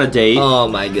they're on a date. Oh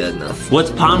my goodness.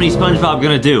 What's Pomni SpongeBob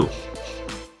gonna do?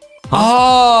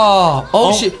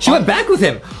 She went back with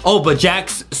him. Oh, but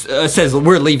Jax says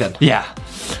we're leaving. Yeah.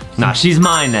 Nah, she's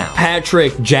mine now.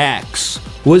 Patrick Jax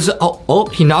was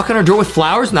he knocked on her door with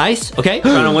flowers. Nice. Okay.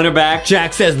 Trying to win her back.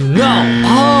 Jax says no.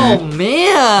 Oh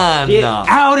man. Get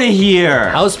out of here.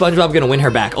 How is SpongeBob gonna win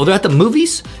her back? Oh, they're at the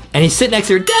movies and he's sitting next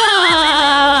to her.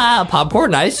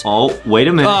 Popcorn. Nice. Oh, wait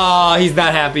a minute. Oh, he's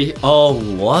not happy. Oh,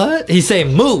 what? He's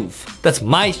saying move. That's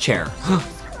my chair.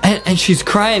 And she's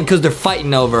crying because they're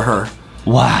fighting over her.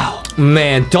 Wow.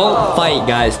 Man, don't fight,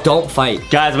 guys. Don't fight.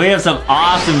 Guys, we have some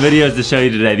awesome videos to show you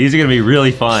today. These are going to be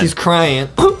really fun. She's crying.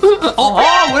 No.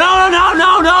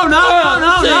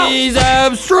 She's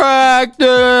abstracted.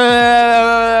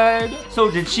 So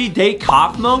did she date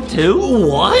Kaufmo too?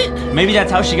 What? Maybe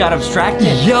that's how she got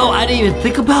abstracted. Yo, I didn't even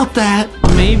think about that.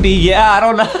 Maybe, yeah, I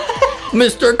don't know.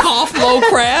 Mr. Kaufmo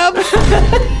Crab?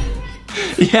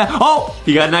 Yeah. Oh,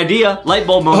 you got an idea. Light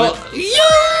bulb moment. Eureka!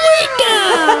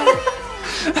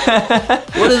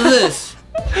 What is this?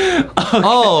 Okay.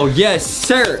 Oh, yes,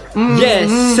 sir. Yes,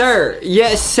 sir.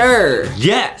 Yes, sir.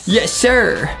 Yes. Yes,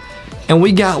 sir. And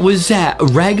we got, what's that?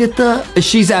 Ragatha?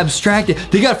 She's abstracted.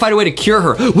 They gotta find a way to cure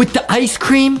her. With the ice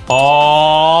cream?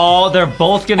 Oh, they're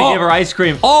both gonna give her ice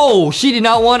cream. Oh, she did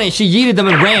not want it. She yeeted them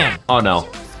and ran. Oh, no.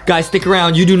 Guys, stick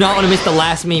around. You do not want to miss the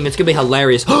last meme. It's gonna be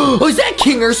hilarious. Oh, is that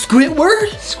Kinger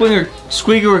Squidward? Squigger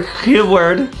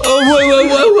Squidward.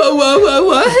 Oh,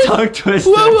 what? Tongue twister.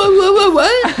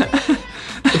 What?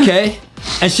 Okay.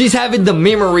 And she's having the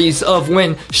memories of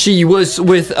when she was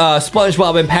with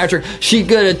SpongeBob and Patrick. She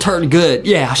gonna turn good.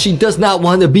 Yeah, she does not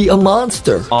want to be a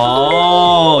monster.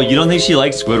 Oh, you don't think she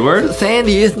likes Squidward?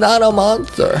 Sandy is not a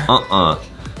monster.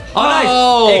 Oh, nice.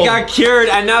 It got cured,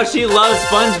 and now she loves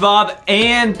SpongeBob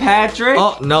and Patrick.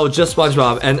 Oh, no, just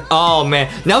SpongeBob. And, oh, man.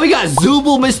 Now we got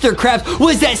Zooble Mr. Krabs.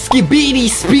 What is that, Skibidi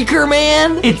Speaker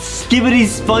Man? It's Skibidi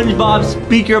SpongeBob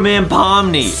Speaker Man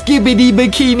Pomni. Skibidi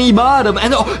Bikini Bottom.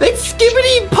 And, oh, it's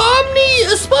Skibidi Pomni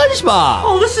SpongeBob.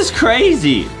 Oh, this is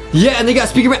crazy. Yeah, and they got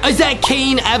Speaker Man. Is that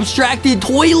Kane Abstracted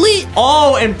Toilet?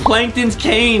 Oh, and Plankton's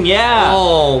Kane, yeah.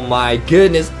 Oh, my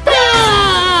goodness.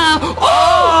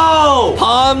 Oh!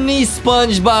 Pomni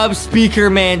SpongeBob Speaker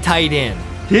Man tight end.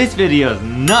 This video's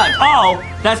nuts. Oh,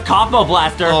 that's Kaufmo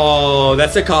Blaster. Oh,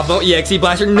 that's a Kaufmo EXE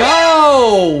Blaster.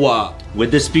 No!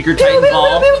 With the Speaker Titan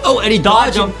ball. Oh, and he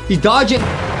dodged him. He's dodging.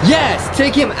 Yes,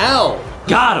 take him out.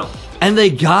 Got him. And they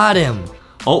got him.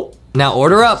 Oh. Now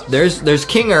order up. There's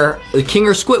Kinger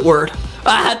Squidward.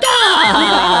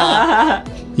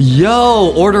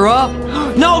 Yo, order up.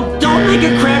 No, don't make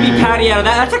a Krabby Patty out of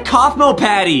that. That's a Kaufmo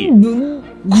Patty.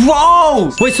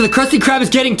 Gross. Wait, so the Krusty Krab is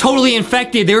getting totally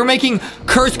infected. They were making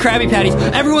cursed Krabby Patties.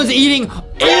 Everyone's eating,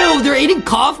 ew, they're eating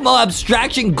Kaufmo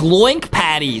Abstraction Gloink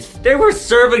Patties. They were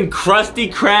serving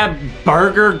Krusty Krab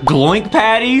burger Gloink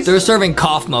Patties? They're serving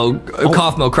Kaufmo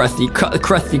Krusty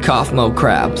Kaufmo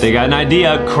crabs. They got an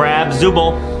idea, Crab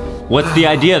Zooble. What's the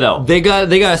idea though? They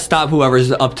gotta stop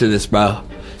whoever's up to this, bro.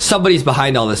 Somebody's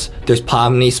behind all this. There's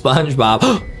Pomni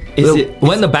SpongeBob. They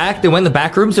went in the back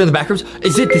rooms. They're in the back rooms.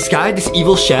 Is it this guy, this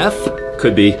evil chef?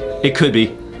 Could be. It could be.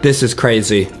 This is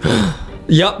crazy.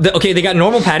 Yup. Okay, they got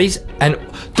normal patties, and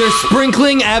they're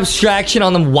sprinkling abstraction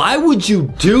on them. Why would you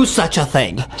do such a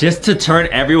thing? Just to turn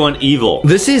everyone evil.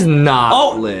 This is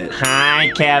not lit.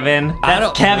 Hi, Kevin.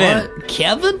 That's Kevin. What?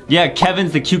 Kevin? Yeah,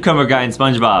 Kevin's the cucumber guy in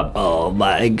SpongeBob. Oh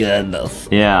my goodness.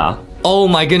 Yeah. Oh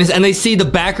my goodness, and they see the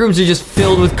back rooms are just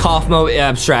filled with Kaufmo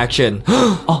abstraction.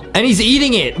 Oh, and he's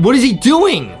eating it. What is he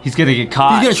doing? He's gonna get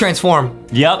caught. He's gonna transform.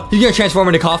 Yep. He's gonna transform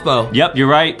into Kaufmo. Yep, you're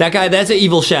right. That guy, that's an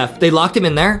evil chef. They locked him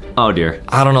in there. Oh dear.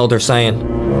 I don't know what they're saying.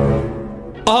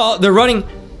 Oh, they're running.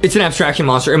 It's an abstraction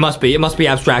monster. It must be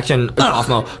abstraction.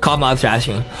 Kaufmo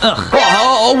abstraction.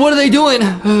 Oh, what are they doing?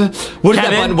 What is that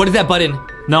button? What is that button?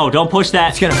 No, don't push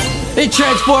that. It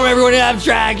transform everyone into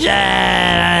abstraction.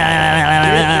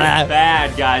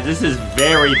 Bad, guys. guys. This is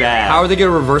very bad. How are they gonna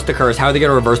reverse the curse? How are they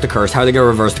gonna reverse the curse? How are they gonna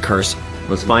reverse the curse?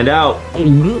 Let's find out.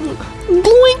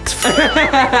 Blinks. Yo.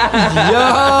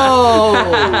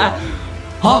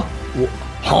 Huh?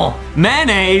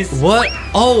 Mayonnaise. What?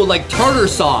 Oh, like tartar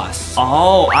sauce.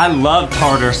 Oh, I love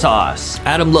tartar sauce.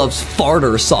 Adam loves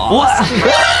farter sauce. What?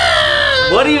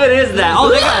 What even is that? Oh,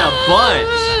 they got a bunch.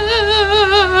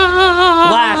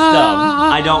 Blast them.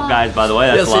 I don't, guys, by the way.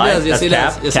 That's Yes, he live. does. Yes, That's he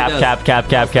cap. does. Yes, he cap,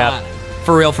 does. cap.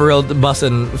 For real,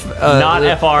 bussin'. Not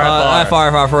FR.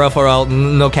 FR, for real,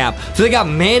 no cap. So they got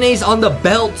mayonnaise on the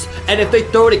belt, and if they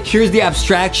throw it, it cures the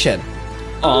abstraction.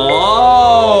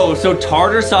 Oh, so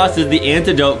tartar sauce is the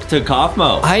antidote to cough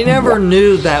mo. I never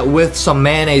knew that with some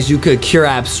mayonnaise you could cure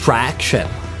abstraction.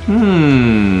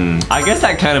 I guess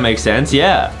that kind of makes sense,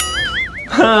 yeah.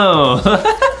 Oh.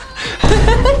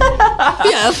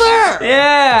 Yes, sir.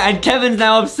 Yeah, and Kevin's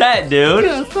now upset, dude.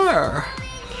 Yes, sir.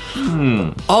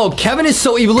 Oh, Kevin is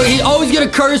so evil. Look, he's always gonna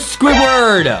curse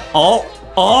Squidward.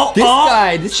 This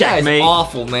guy's Checkmate.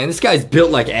 awful, man. This guy's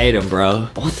built like Adam, bro.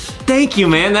 Thank you,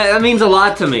 man. That means a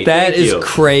lot to me. That Thank is you.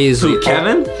 crazy. Who,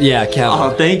 Kevin? Yeah, Kevin.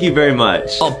 Oh, thank you very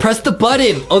much. Oh, press the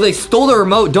button. Oh, they stole the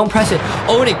remote. Don't press it.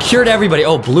 Oh, and it cured everybody.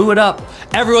 Oh, blew it up.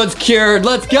 Everyone's cured.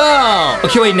 Let's go.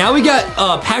 Okay, wait. Now we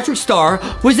got Patrick Star.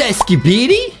 Was that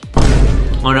Skibidi?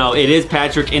 Oh no, it is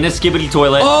Patrick in a skibbity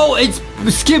toilet. Oh, it's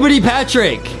Skibbity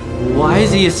Patrick. Why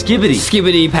is he a skibbity?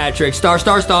 Skibbity Patrick. Star.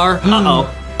 Uh-oh.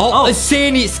 Oh, it's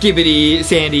Sandy. Skibbity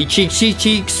Sandy.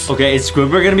 Cheeks. Okay, is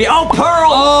Squidward gonna be? Oh, Pearl!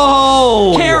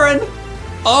 Oh. Karen!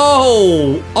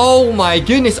 Oh my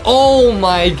goodness. Oh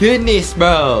my goodness,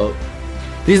 bro.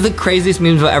 These are the craziest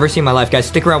memes I've ever seen in my life, guys.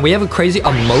 Stick around. We have a crazy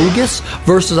Amogus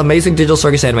versus Amazing Digital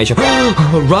Circus Animation.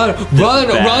 Run,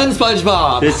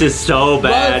 SpongeBob. This is so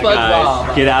bad, Run, guys.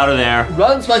 SpongeBob. Get out of there.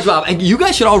 Run, SpongeBob. And you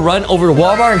guys should all run over to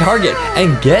Walmart and Target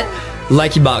and get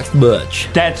LankyBox merch.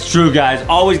 That's true, guys.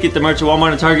 Always get the merch at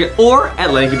Walmart and Target or at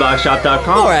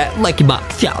LankyBoxShop.com. Or at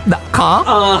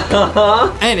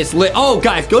LankyBoxShop.com. And it's lit. Oh,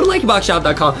 guys, go to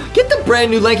LankyBoxShop.com. Get the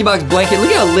brand new LankyBox blanket. Look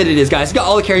at how lit it is, guys. It's got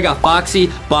all the care. You got Foxy,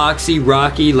 Boxy,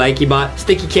 Rocky, LankyBot,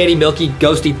 Sticky Candy, Milky,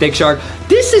 Ghosty, Thick Shark.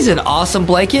 This is an awesome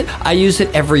blanket. I use it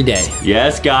every day.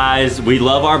 Yes, guys. We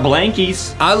love our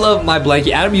blankies. I love my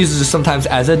blankie. Adam uses it sometimes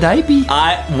as a diaper.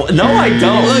 No, I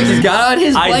don't. Look, he's got on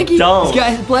his blankie. I don't. He's got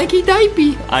his blankie diaper.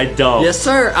 I don't. Yes,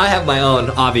 sir. I have my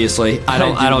own, obviously. I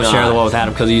don't do share the not. one with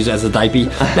Adam because he uses it as a diaper.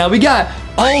 Now we got,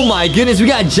 oh my goodness, we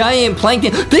got Giant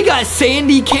Plankton. They got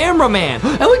Sandy Cameraman.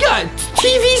 And we got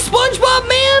TV SpongeBob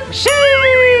Man.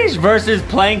 Sheesh! Versus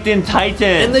Plankton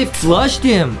Titan. And they flushed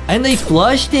him.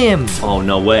 Oh,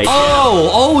 no way.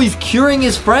 Oh, he's curing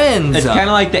his friends. It's kind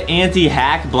of like the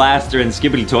anti-hack blaster in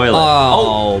Skibbity Toilet.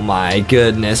 Oh my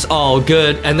goodness. Oh,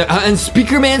 good. And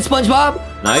Speaker Man SpongeBob.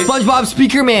 Nice. SpongeBob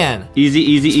Speaker Man.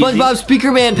 Easy. SpongeBob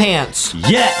Speaker Man pants.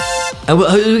 Yes. And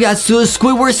we got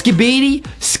Squidward, Skibbity,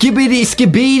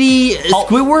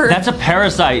 Squidward. That's a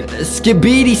parasite.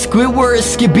 Skibbity, Squidward,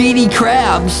 Skibbity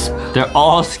crabs. They're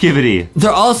all Skibbity.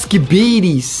 They're all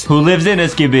Skibbities. Who lives in a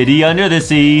Skibbity under the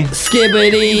sea?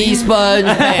 Skibbity Sponge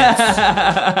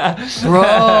Pants.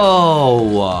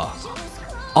 Bro.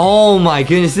 Oh my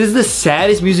goodness, this is the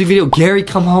saddest music video. Gary,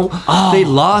 come home. Oh. They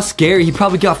lost Gary. He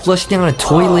probably got flushed down a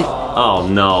toilet. Oh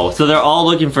no. So they're all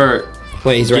looking for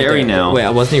Wait, he's right Gary there. now. Wait,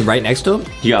 wasn't he right next to him?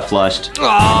 He got flushed.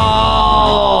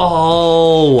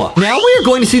 Oh! Now we are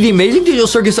going to see the Amazing Digital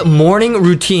Circus morning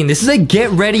routine. This is a get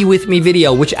ready with me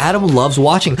video, which Adam loves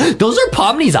watching. Those are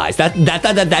Pomni's eyes. That's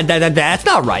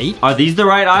not right. Are these the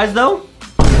right eyes though?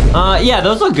 Yeah,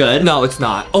 those look good. No, it's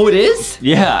not. Oh, it is?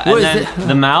 Yeah, What and is then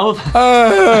the mouth.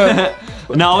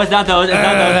 No, it's not those. It's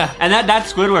not those. And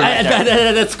that's Squidward right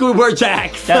there. That's Squidward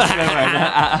Jax. That's Squidward.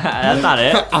 That's not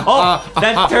it. Oh,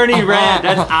 that's turning red.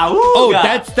 That's Oh,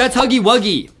 that's Huggy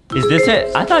Wuggy. Is this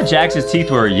it? I thought Jax's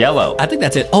teeth were yellow. I think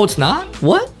that's it. Oh, it's not?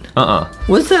 What?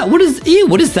 What's that? What is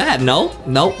that? No.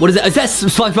 What is that? Is that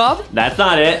SpongeBob? That's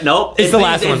not it. Nope. It's the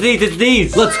last one. It's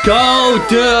these. Let's go,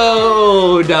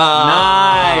 dude.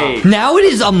 Nice. Now it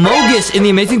is Amogus in the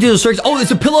Amazing Digital Circus. Oh,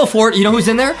 it's a pillow fort. You know who's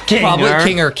in there? Kinger. Probably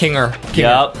Kinger.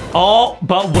 Yep. Oh,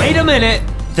 but wait a minute.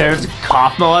 There's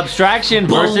Kaufmo Abstraction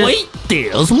versus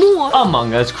there's more.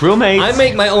 Among Us crewmates. I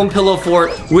make my own pillow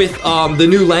fort with the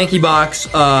new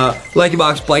LankyBox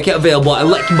blanket available at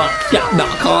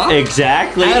LankyBox.com.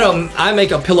 Exactly. Adam, I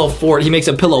make a pillow fort. He makes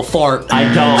a pillow fart. I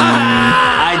don't.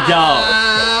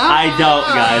 I don't,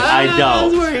 guys. I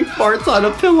don't. That's where he farts on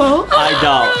a pillow. I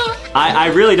don't. I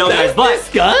really don't, guys. But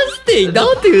disgusting.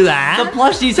 Don't do that. the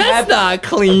plushies That's not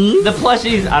clean. The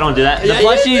plushies, I don't do that. The Yeah, you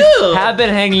plushies do. have been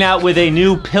hanging out with a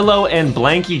new pillow and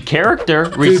blanket character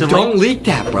Dude, recently. don't leak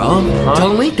that, bro.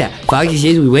 Don't leak that. Foxy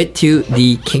says we went to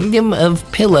the Kingdom of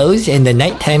Pillows and the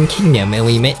Nighttime Kingdom and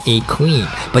we met a queen.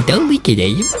 But don't leak it,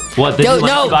 Adam. What, this is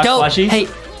LankyBox plushie? Hey,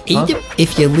 Adam,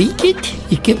 if you leak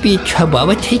it, you could be in trouble. I'm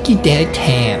gonna take you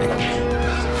downtown.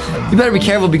 You better be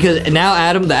careful because now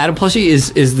the Adam plushie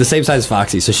is the same size as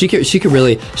Foxy, so she could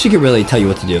really tell you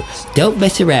what to do. Don't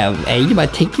mess around, Adam. I'll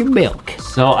take your milk.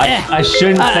 So I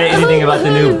shouldn't say anything about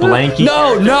the new blankie.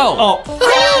 No. Oh,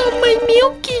 Oh, my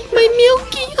milky, my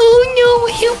milky. Oh, no,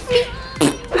 help me.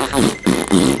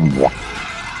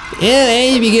 Yeah,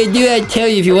 Adam, you gotta do what I tell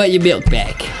you if you want your milk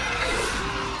back.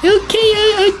 Okay,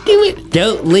 I'll do it.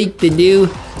 Don't leak the new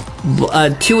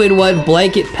 2-in-1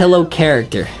 blanket pillow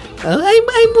character. Oh, I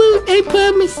won't, I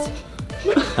promise.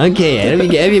 Okay,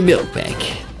 Adam, you have your milk back.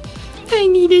 I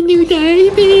need a new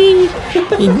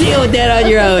diaper. You deal with that on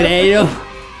your own, Adam.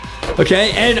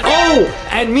 Okay,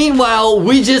 and meanwhile,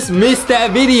 we just missed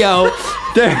that video.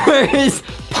 There is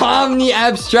Pomni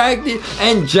abstracted,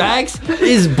 and Jax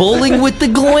is bowling with the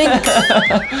goink.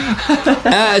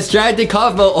 Abstracted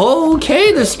cough mode.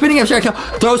 Okay, they're spinning abstracted.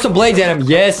 Throw some blades at him.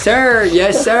 Yes, sir.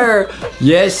 Yes, sir.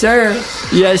 Yes, sir.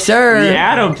 Yes, sir. the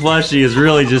Adam plushie is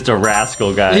really just a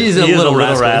rascal, guys. He's a little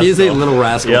rascal. He's a little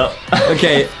rascal. Yep.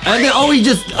 Okay, and then he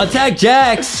just attacked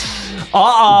Jax.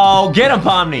 Uh-oh, get him,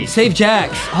 Pomni. Save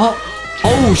Jax.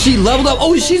 Oh, she leveled up.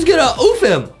 Oh, she's gonna oof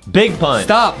him. Big punch.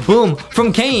 Stop. Boom.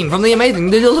 From Kane, from the Amazing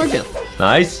Digital Circus.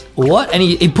 Nice. What? And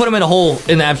he put him in a hole,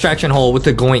 in the abstraction hole with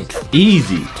the goink.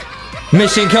 Easy.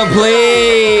 Mission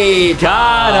complete.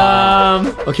 Got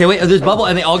him. Okay, wait. There's Bubble,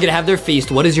 and they all get to have their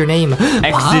feast. What is your name?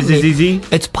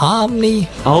 XZZZ. It's Pomni.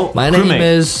 Oh, My name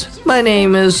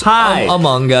is Hi.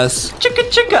 Among Us. Chicka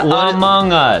chicka.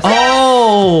 Among Us.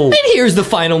 Oh! And here's the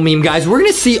final meme, guys. We're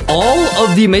gonna see all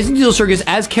of the Amazing Digital Circus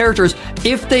as characters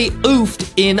if they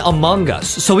oofed in Among Us.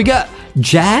 So we got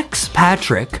Jax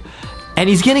Patrick, and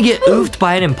he's gonna get oofed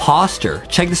by an imposter.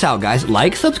 Check this out, guys.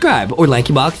 Like, subscribe, or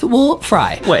LankyBox will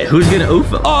fry. Wait, who's gonna oof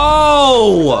him?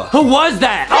 Oh! Who was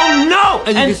that? Oh no!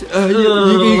 And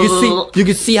you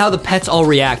can see how the pets all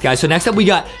react, guys. So next up, we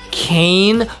got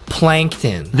Kane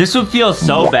Plankton. This would feel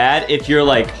so bad if your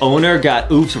owner got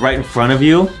oofs right in front of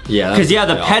you. Yeah. Because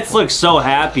the pets look so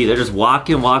happy. They're just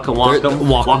walking. And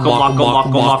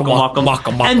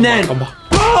then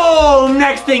boom!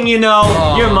 Next thing you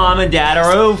know, your mom and dad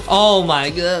are oof. Oh my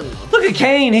god. Look at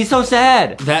Kane. He's so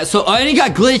sad. And he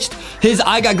got glitched. His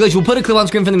eye got glitched. We'll put a clip on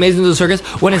screen from the Amazing Digital Circus.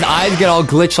 When his eyes get all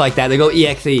glitched like that, they go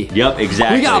EXE. Yep,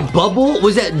 exactly. We got Bubble.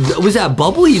 Was that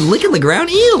Bubble? He licking the ground?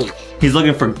 Ew. He's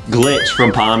looking for glitch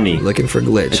from Pomni. Looking for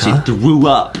glitch, She threw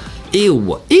up.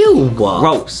 Ew. Ew.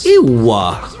 Gross. Ew.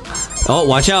 Oh,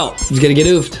 watch out. He's gonna get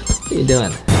oofed. What are you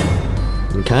doing?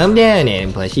 Calm down,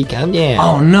 Adam plushie, calm down.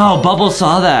 Oh no, Bubble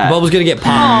saw that. Bubble's gonna get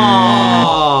popped.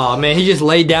 Oh man, he just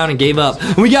laid down and gave up.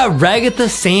 We got Ragatha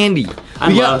Sandy.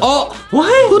 What?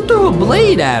 Who threw a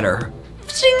blade at her?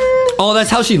 Oh, that's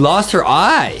how she lost her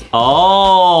eye.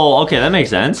 Oh, okay, that makes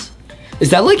sense. Is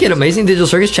that like an Amazing Digital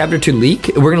Circus Chapter 2 leak?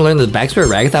 We're gonna learn the backstory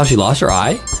of Ragatha, how she lost her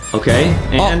eye. Okay,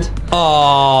 and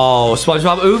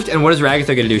SpongeBob oofed, and what is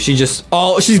Ragatha gonna do? She's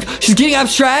getting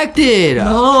abstracted.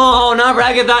 Oh, not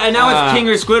Ragatha, and now it's King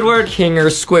or Squidward. King or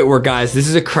Squidward, guys. This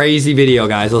is a crazy video,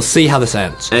 guys. Let's see how this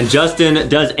ends. And Justin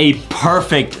does a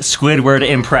perfect Squidward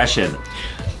impression.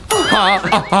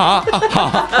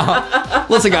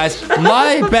 Listen, guys,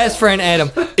 my best friend Adam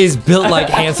is built like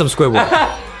handsome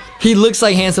Squidward. He looks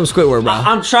like handsome Squidward, bro.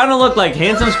 I'm trying to look like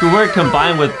handsome Squidward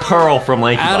combined with Pearl from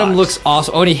LankyBox. Adam looks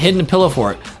awesome. Oh, and he hid in a pillow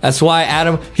for it. That's why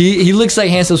Adam, he looks like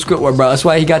handsome Squidward, bro. That's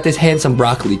why he got this handsome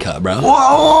broccoli cut, bro.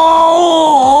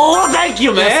 Whoa! Thank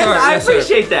you, man. Yes, sir. I Yes, sir.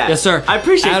 appreciate that. Yes, sir. I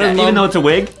appreciate Adam's that, mom- even though it's a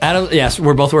wig. Adam, yes,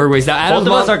 we're both wearing wigs now. Adam's Both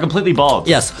of us mom- are completely bald.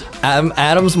 Yes,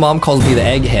 Adam's mom calls me the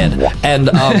egghead, and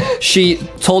she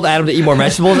told Adam to eat more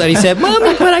vegetables, and he said,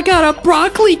 "Mommy, but I got a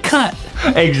broccoli cut."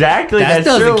 Exactly. That that's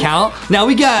doesn't true. count. Now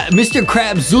we got Mr.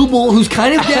 Crab Zooble, who's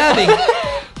kind of dabbing.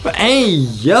 Hey,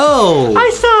 yo. I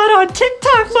saw it on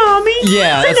TikTok, Mommy.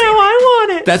 Yeah, And that's- now I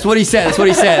want it. That's what he said. That's what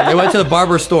he said. They went to the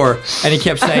barber store, and he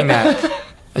kept saying that.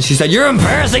 And she said, "You're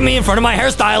embarrassing me in front of my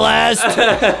hairstylist."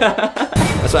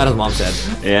 That's That's what Adam's mom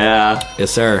said. Yeah.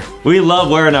 Yes, sir. We love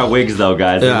wearing our wigs though,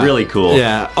 guys. Yeah. They're really cool.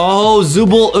 Yeah. Oh,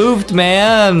 Zubul oofed,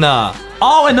 man.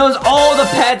 Oh, and those, the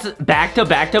pets back to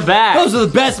back to back. Those are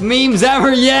the best memes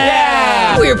ever,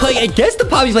 yeah! We are playing Guess the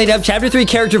Poppy Playtime Chapter 3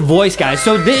 character voice, guys.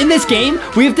 So in this game,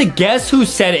 we have to guess who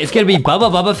said it. It's gonna be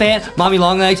Bubba Bubba Fan, Mommy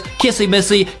Longlegs, Kissly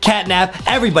Missly, Catnap,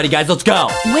 everybody, guys, let's go!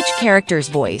 Which character's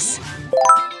voice?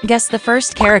 Guess the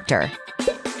first character.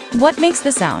 What makes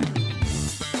the sound?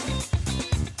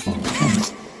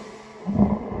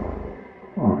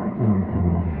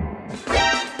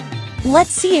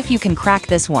 Let's see if you can crack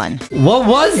this one. What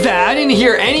was that? I didn't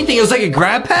hear anything. It was like a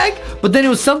grab pack, but then it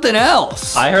was something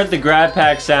else. I heard the grab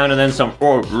pack sound and then some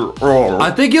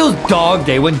I think it was Dog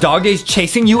Day, when Dog Day's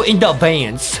chasing you in the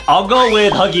vans. I'll go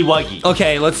with Huggy Wuggy.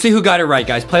 Okay, let's see who got it right,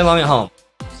 guys. Play along at home.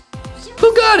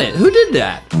 Who got it? Who did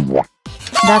that?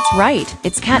 That's right,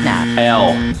 it's Catnap.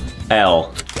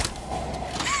 L.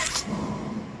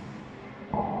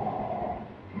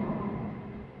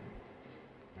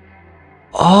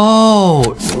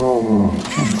 Oh,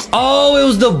 it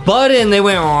was the button. They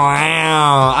went,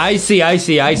 wow. I see. Okay.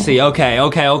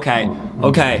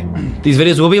 These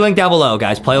videos will be linked down below,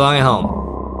 guys. Play along at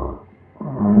home.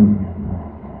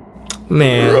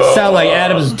 Man, it sound like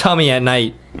Adam's tummy at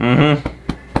night.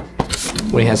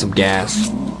 When he has some gas.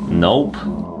 Nope.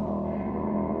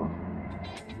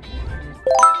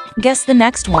 Guess the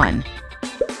next one.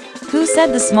 Who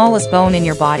said the smallest bone in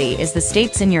your body is the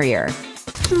stapes in your ear?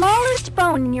 Smallest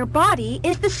bone in your body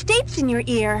is the stapes in your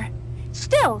ear.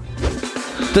 Still.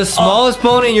 The smallest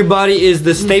bone in your body is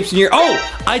the stapes in your... Oh,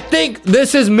 I think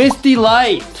this is Misty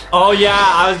Light. Oh yeah,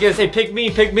 I was gonna say pick me.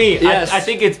 Yes. I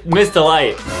think it's Miss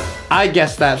Delight. I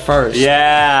guessed that first.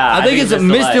 Yeah. I think it's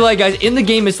Misty Light, guys. In the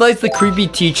game, Misty Light's the creepy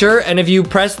teacher, and if you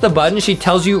press the button, she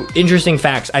tells you interesting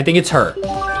facts. I think it's her.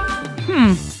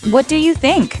 What do you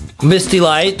think? Misty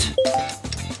Light.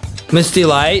 Misty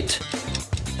Light.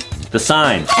 The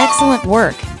sign. Excellent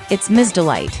work. It's Ms.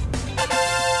 Delight.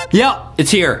 Yep,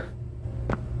 it's here.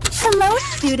 Hello,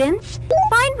 students.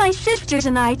 Find my sisters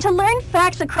and I to learn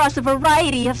facts across a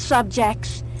variety of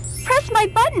subjects. Press my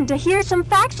button to hear some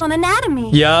facts on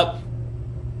anatomy. Yep.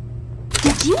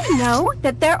 Did you know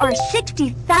that there are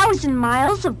 60,000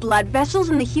 miles of blood vessels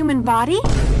in the human body?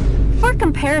 For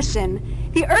comparison,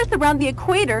 the Earth around the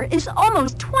equator is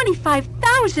almost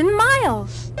 25,000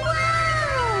 miles.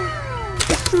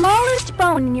 The smallest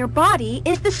bone in your body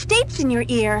is the stapes in your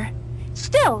ear.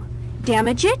 Still,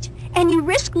 damage it, and you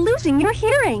risk losing your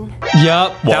hearing.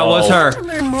 Yep, that was her. To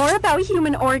learn more about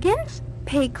human organs,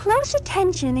 pay close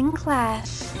attention in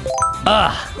class.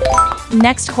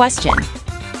 Next question.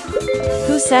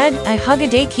 Who said a hug a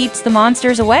day keeps the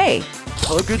monsters away?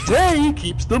 Hug a day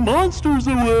keeps the monsters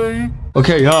away.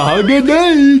 Okay, hug a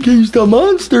day keeps the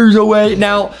monsters away.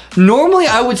 Now, normally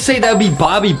I would say that would be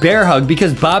Bobby Bear Hug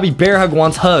because Bobby Bear Hug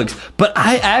wants hugs. But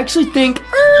I actually think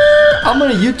I'm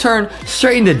gonna U-turn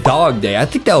straight into Dog Day. I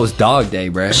think that was Dog Day,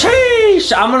 bruh.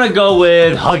 Sheesh, I'm gonna go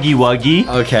with Huggy Wuggy.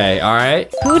 Okay, all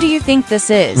right. Who do you think this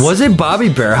is? Was it Bobby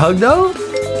Bear Hug though?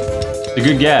 It's a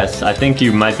good guess. I think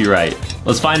you might be right.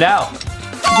 Let's find out.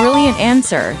 Brilliant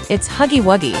answer. It's Huggy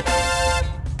Wuggy.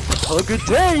 Hug a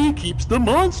day keeps the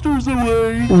monsters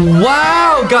away.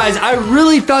 Wow, guys, I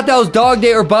really thought that was Dog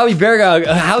Day or Bobby Bear Hug.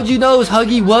 How'd you know it was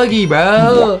Huggy Wuggy,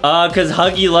 bro? Cause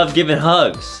Huggy loved giving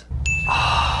hugs.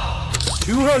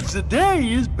 2 hugs a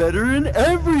day is better in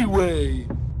every way.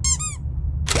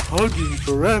 Hugging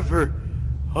forever.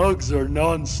 Hugs are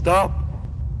non-stop.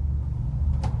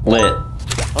 Lit.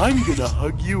 I'm gonna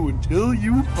hug you until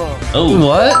you pop. Oh.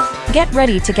 What? Get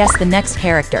ready to guess the next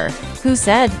character. Who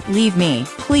said, leave me,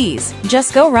 please,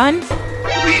 just go run?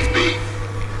 Leave me.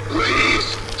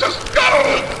 Please, just go.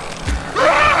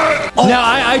 Run! Oh. Now,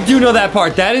 I do know that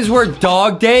part. That is where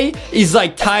Dog Day is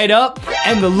like tied up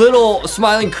and the little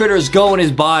smiling critters go in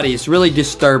his body. It's really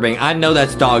disturbing. I know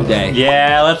that's Dog Day.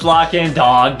 Yeah, let's lock in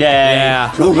Dog Day. Yeah.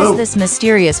 Who is this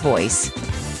mysterious voice?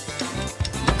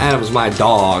 Adam's my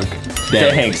dog.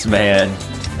 Day. Thanks, man.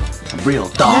 Real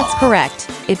dog. That's correct.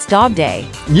 It's Dog Day.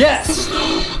 Yes.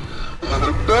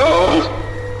 No.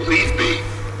 Leave me.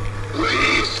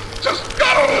 Please, just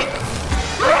go.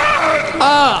 Run!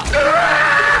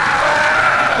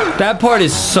 That part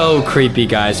is so creepy,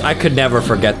 guys. I could never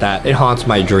forget that. It haunts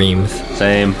my dreams.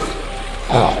 Same.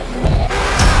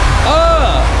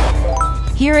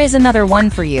 Here is another one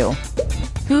for you.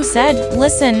 Who said,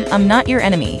 listen, I'm not your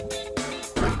enemy?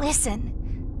 Listen,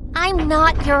 I'm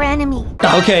not your enemy.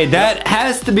 Okay, that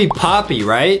has to be Poppy,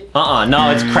 right?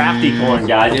 No, it's Crafty Corn,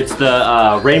 guys. It's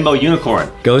the rainbow unicorn.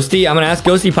 Ghosty, I'm gonna ask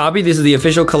Ghosty Poppy. This is the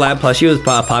official collab plushie with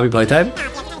Poppy Playtime.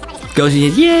 goes and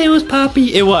says, yeah, it was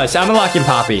Poppy. It was. I'm unlocking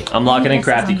Poppy. I'm locking in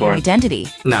Crafty Corn. Identity.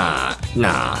 Nah.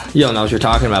 You don't know what you're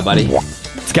talking about, buddy.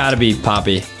 It's gotta be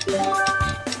Poppy.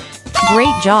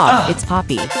 Great job. It's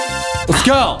Poppy. Let's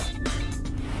go.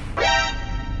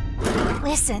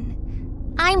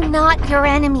 Listen, I'm not your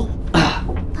enemy,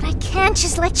 but I can't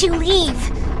just let you leave.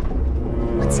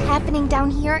 What's happening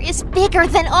down here is bigger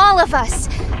than all of us,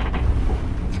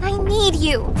 and I need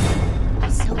you,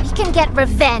 so we can get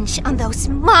revenge on those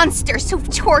monsters who've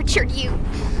tortured you,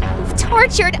 who've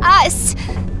tortured us.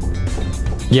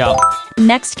 Yo.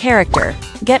 Next character.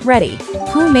 Get ready.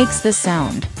 Who makes this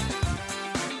sound?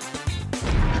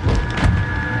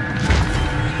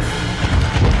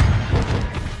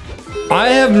 I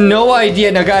have no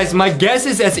idea. Now, guys, my guess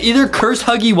is it's either Curse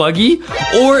Huggy Wuggy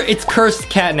or it's Cursed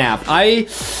Catnap.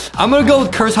 I'm gonna go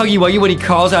with Curse Huggy Wuggy when he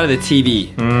crawls out of the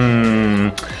TV.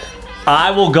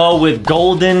 I will go with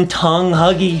Golden Tongue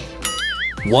Huggy.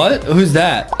 What? Who's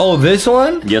that? Oh, this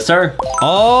one? Yes, sir.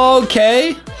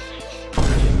 Okay.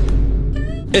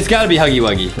 It's gotta be Huggy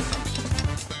Wuggy.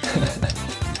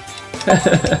 That's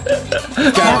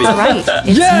right.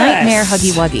 It's Nightmare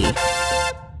Huggy Wuggy.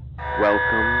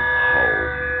 Welcome.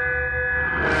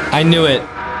 I knew it.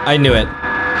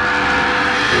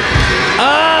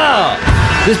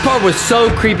 Oh! This part was so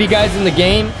creepy, guys, in the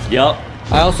game. Yup.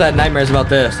 I also had nightmares about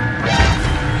this.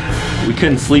 We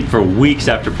couldn't sleep for weeks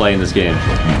after playing this game.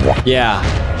 Yeah.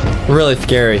 Really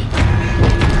scary.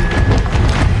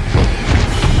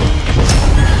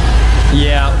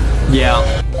 Yeah.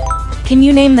 Can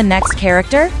you name the next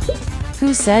character?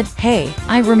 Who said, hey,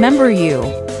 I remember you?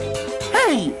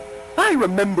 Hey, I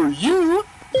remember you.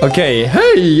 Okay,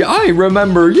 hey, I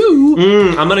remember you.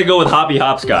 I'm gonna go with Hoppy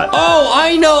Hopscotch. Oh,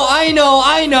 I know.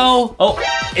 Oh,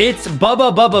 it's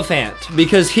Bubba Fant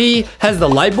because he has the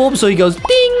light bulb, so he goes,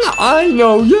 ding, I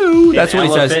know you. That's what he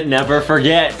says. Elephant never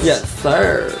forgets. Yes,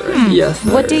 sir. Yes,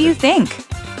 sir. What do you think?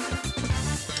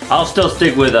 I'll still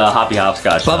stick with Hoppy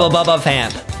Hopscotch. Bubba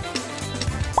Fant.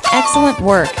 Excellent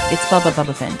work. It's Bubba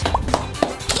Fant.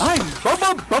 I'm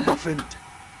Bubba Fant.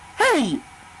 Hey,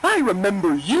 I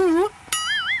remember you.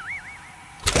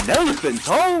 An elephant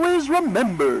always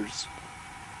remembers.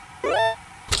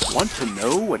 Want to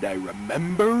know what I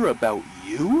remember about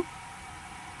you?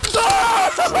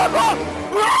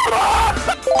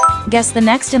 Guess the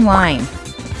next in line.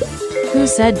 Who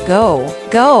said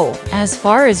go, as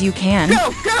far as you can?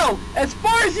 Go, as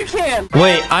far as you can.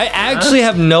 Wait, I actually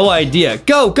have no idea.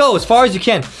 Go, as far as you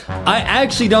can. I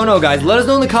actually don't know, guys. Let us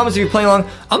know in the comments if you're playing along.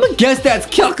 I'm gonna guess that's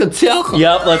Kilka.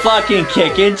 Yup, let's fucking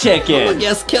Chicken. I'm gonna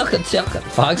guess Kilka.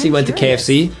 Foxy went to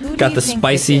KFC, got the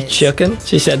spicy chicken.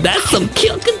 She said, that's some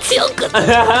Kilka.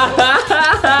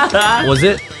 Was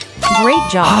it? Great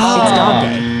job. It's Dog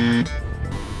Day.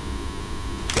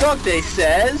 Dog Day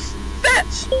says,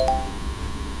 fetch.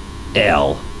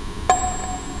 L.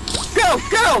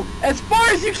 Go, as far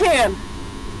as you can.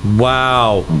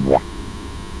 Wow.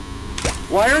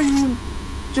 Why are you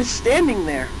just standing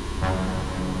there?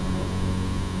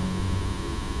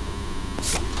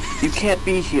 You can't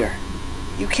be here.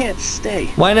 You can't stay.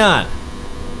 Why not?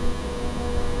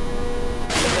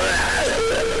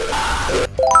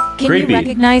 Can Creepy. you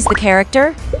recognize the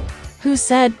character? Who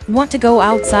said, want to go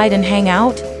outside and hang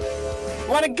out?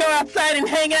 Want to go outside and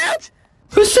hang out?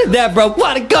 Who said that, bro?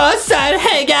 Wanna go outside and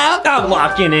hang out? I'm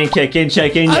locking in Chicken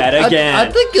yet again. I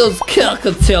think it was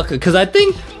Kilka, because I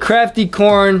think Crafty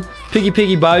Corn,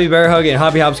 Piggy, Bobby Bear Hug, and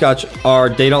Hoppy Hopscotch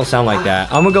they don't sound like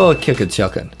that. I'm gonna go with Kilka.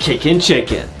 Chicken.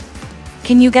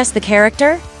 Can you guess the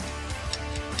character?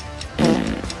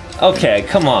 Okay,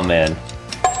 come on, man.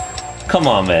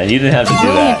 You didn't have to do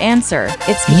Brilliant that. answer.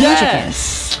 It's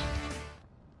Yes!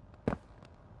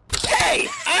 Hey,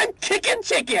 I'm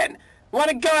Chicken. Want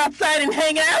to go outside and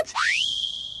hang out?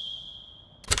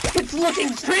 It's looking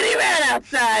pretty bad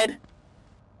outside.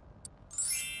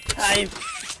 I've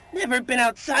never been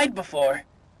outside before.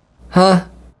 Huh?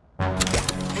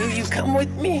 Will you come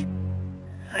with me?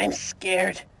 I'm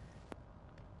scared.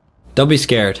 Don't be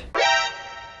scared.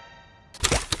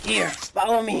 Here,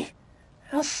 follow me.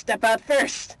 I'll step out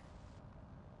first.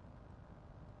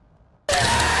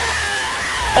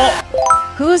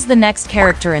 Who's the next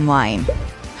character in line?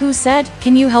 Who said,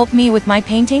 can you help me with my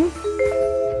painting?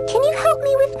 Can you help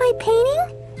me with my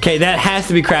painting? Okay, that has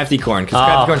to be Crafty Corn, because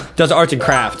Crafty Corn does arts and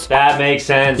crafts. That makes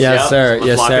sense. Yes, Yep. sir. Let's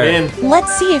Yes, lock sir. it in.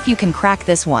 Let's see if you can crack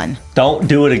this one. Don't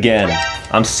do it again.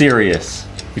 I'm serious.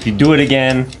 If you do it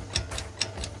again,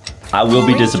 I will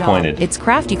be Great disappointed. job. It's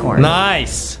Crafty Corn.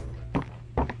 Nice.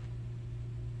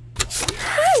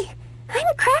 Hi,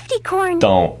 I'm Crafty Corn.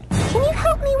 Don't. Can you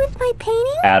help me with my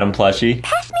painting? Adam Plushie.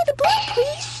 Pass me the blue,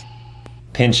 please.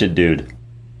 Pinch it, dude.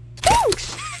 Thanks.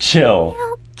 Chill.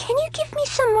 Well, can you give me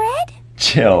some red?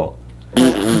 Chill. More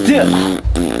red,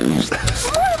 please.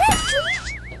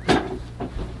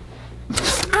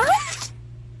 Out?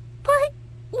 But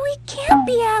we can't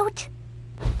be out.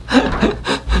 More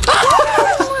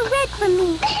red for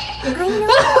me. I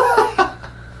know.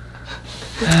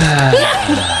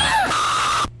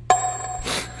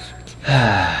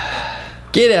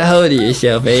 Get a hold of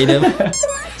yourself, Adam.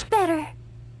 Much better.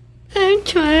 I'm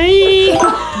trying. Ready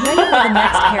for the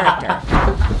next character.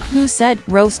 Who said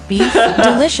roast beef?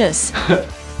 Delicious.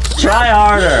 Try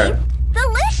harder.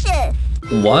 Delicious.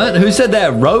 What? Who said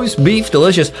that? Roast beef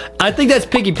delicious. I think that's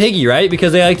Piggy, right?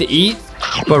 Because they like to eat.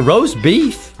 But roast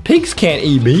beef? Pigs can't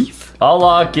eat beef. I'll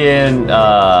lock in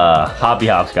Hoppy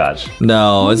Hopscotch.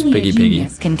 No, it's Only a Piggy.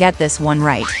 genius can get this one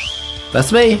right.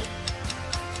 That's me.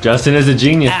 Justin is a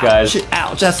genius, guys.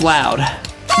 Ouch, that's loud.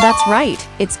 That's right.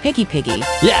 It's Piggy.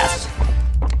 Yes.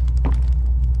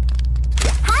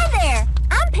 Hi there.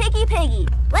 I'm Piggy.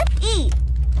 Let's eat.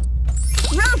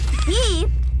 Roast beef.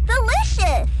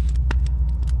 Delicious.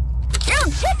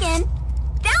 Grilled chicken.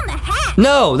 Down the hatch.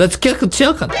 No, that's chicken.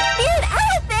 Stewed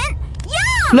elephant.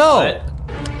 Yum. No. What?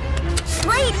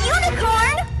 Slayed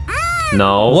unicorn.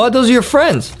 No. What? Those are your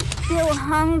friends. Still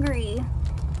hungry.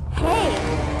 Hey,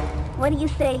 what do you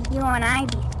say you and I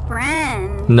be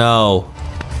friends? No.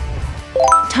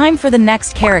 Time for the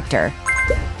next character.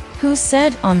 Who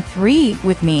said on 3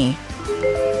 with me?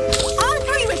 On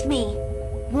 3 with me.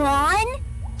 1,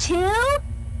 2, 3.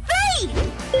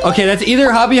 Okay, that's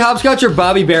either Hoppy Hopscotch or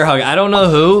Bobby Bear Hug. I don't know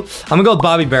who. I'm gonna go with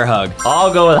Bobby Bear Hug.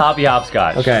 I'll go with Hoppy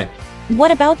Hopscotch. Okay. What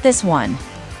about this one?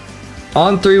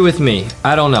 On 3 with me.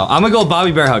 I don't know. I'm gonna go with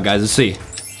Bobby Bear Hug, guys. Let's see.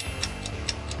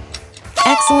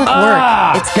 Excellent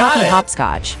work. It's got Hoppy it.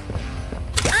 Hopscotch.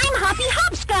 I'm Hoppy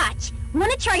Hopscotch.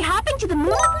 Wanna try hopping to the moon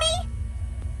with me?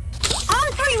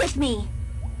 On 3 with me.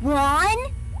 1,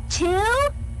 2,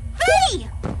 3.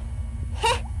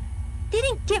 Heh.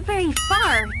 Didn't get very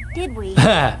far, did we?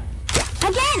 Again.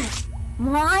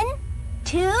 1,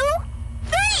 2,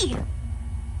 3.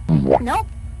 Nope.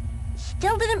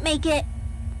 Still didn't make it.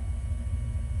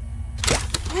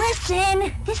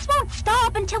 Listen, this won't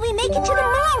stop until we make it to the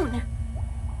moon.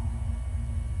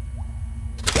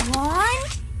 1,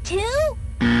 2.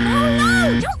 Oh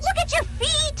no! Don't look at your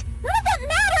feet. None of that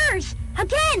matters.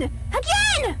 Again.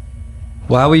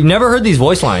 Wow, we've never heard these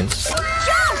voice lines. Jump!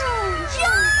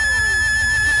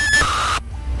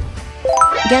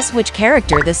 Guess which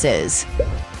character this is?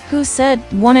 Who said,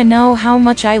 wanna know how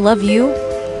much I love you?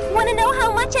 Wanna know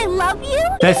how much I love you?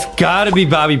 That's gotta be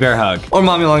Bobby Bear Hug. Or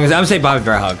Mommy Long Legs. I'm gonna say Bobby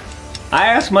Bear Hug. I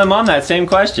asked my mom that same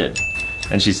question,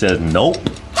 and she said nope.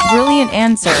 Brilliant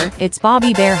answer. It's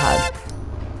Bobby Bear Hug.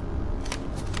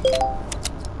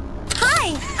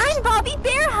 Hi, I'm Bobby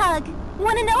Bear Hug.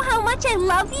 Wanna know how much I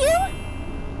love you?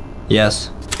 Yes.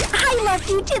 I love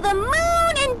you to the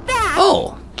moon and back.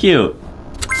 Oh. Cute.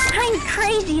 I'm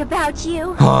crazy about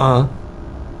you. Huh.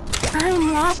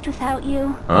 I'm lost without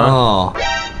you. Oh.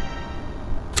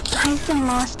 I've been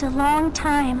lost a long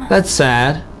time. That's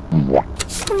sad.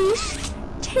 Please,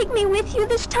 take me with you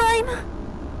this time.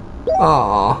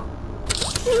 Aw.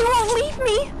 You won't leave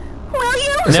me, will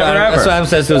you? That's what Adam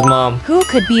says to his mom. Who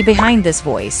could be behind this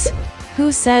voice?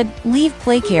 Who said, leave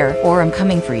play care or I'm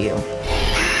coming for you?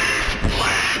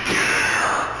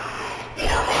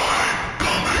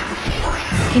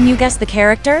 Can you guess the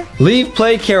character? Leave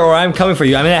play care or I'm coming for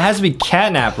you. I mean, it has to be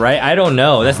Catnap, right? I don't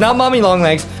know. That's not Mommy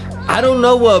Longlegs. I don't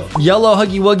know what Yellow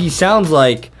Huggy Wuggy sounds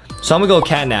like. So I'm gonna go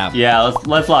Catnap. Yeah,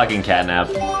 let's lock in Catnap.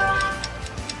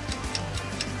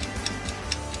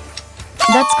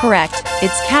 That's correct.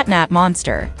 It's Catnap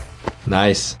Monster.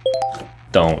 Nice.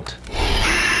 Don't.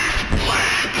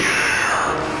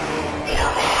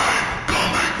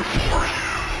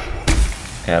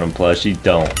 Adam Plushie,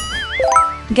 don't.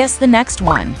 Guess the next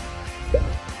one.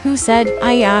 Who said,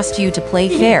 I asked you to play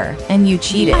fair and you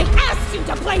cheated? I asked you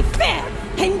to play fair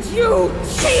and you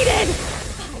cheated!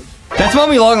 That's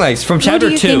Mommy Longlegs from chapter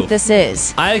 2. Who do you think this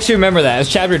is? I actually remember that.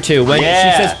 It's chapter 2. When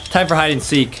Yeah. she says time for hide and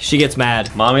seek, she gets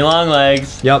mad. Mommy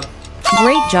Longlegs. Yep.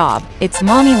 Great job. It's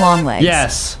Mommy Longlegs.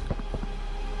 Yes.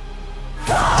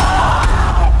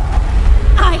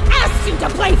 I asked you to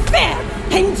play fair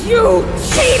and you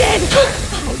cheated!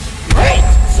 I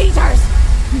hate cheaters!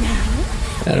 Now,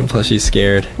 Adam Plushie's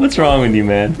scared. What's wrong with you,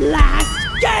 man?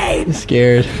 last game! He's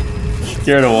scared.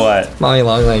 Scared of what? Mommy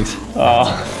Longlegs.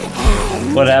 Oh.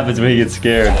 What happens when you get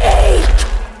scared?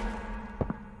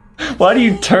 Why do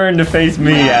you turn to face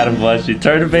me, Adam Plushie?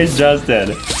 Turn to face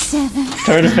Justin. 7.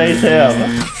 Turn to face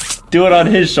him. Do it on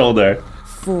his shoulder.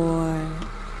 4.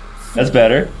 That's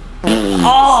better.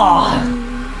 Oh!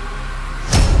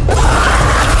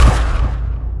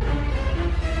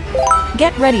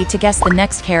 get ready to guess the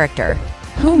next character.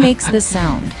 Who makes this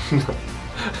sound?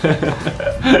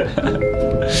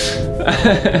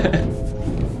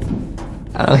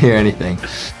 I don't hear anything.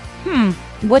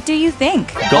 What do you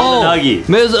think? Golden Huggy.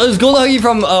 It's Golden Huggy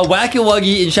from Wacky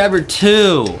Wuggy in Chapter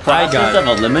 2. Process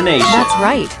of elimination. That's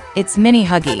right. It's Mini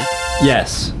Huggy.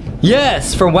 Yes.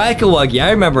 Yes, from Wacky Wuggy. I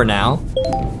remember now.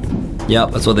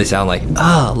 Yep, that's what they sound like.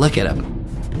 Oh, look at him.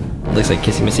 Looks like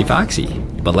Kissy Missy Foxy,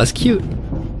 but less cute.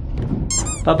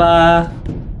 Bye-bye.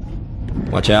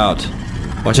 Watch out.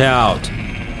 Watch out.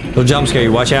 He'll jump scare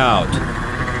you. Watch out.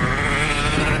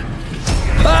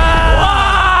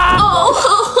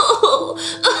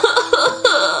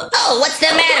 Oh, what's the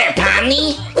matter,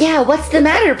 Pomni? Yeah, what's the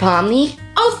matter, Pomni?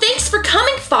 Oh, thanks for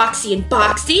coming, Foxy and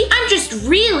Boxy. I'm just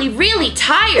really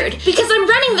tired because I'm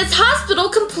running this hospital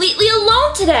completely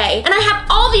alone today. And I have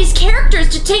all these characters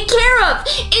to take care of.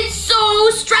 It's so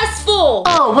stressful.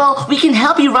 Oh, well, we can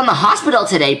help you run the hospital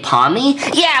today, Pomni.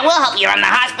 Yeah, we'll help you run the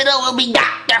hospital. We'll be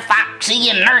Dr. Foxy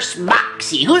and Nurse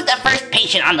Boxy. Who's the first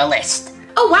patient on the list?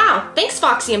 Oh wow, thanks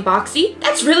Foxy and Boxy.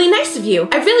 That's really nice of you.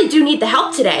 I really do need the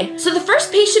help today. So the first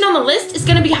patient on the list is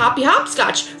gonna be Hoppy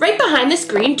Hopscotch, right behind this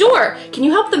green door. Can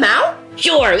you help them out?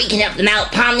 Sure, we can help them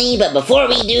out, Pomni, but before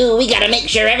we do, we gotta make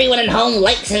sure everyone at home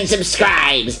likes and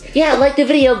subscribes. Yeah, like the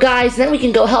video, guys, then we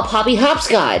can go help Hoppy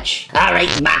Hopscotch. Alright,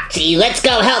 Boxy, let's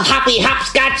go help Hoppy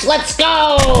Hopscotch, let's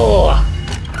go!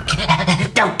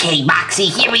 Okay, Boxy,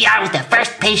 here we are with the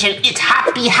first patient. It's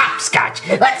Hoppy Hopscotch.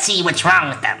 Let's see what's wrong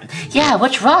with them. Yeah,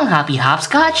 what's wrong, Hoppy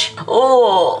Hopscotch?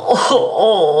 Oh,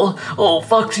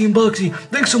 Foxy and Boxy,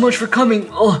 thanks so much for coming.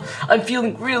 Oh, I'm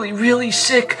feeling really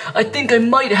sick. I think I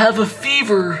might have a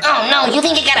fever. Oh no, you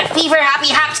think you got a fever, Hoppy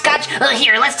Hopscotch?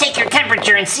 Here, let's take your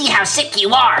temperature and see how sick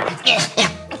you are.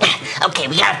 Okay,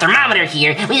 we got a thermometer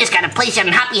here. We just gotta place it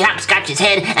on Hoppy Hopscotch's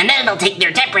head, and then it'll take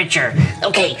their temperature.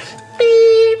 Okay.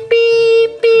 Beep,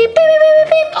 beep, beep, beep, beep,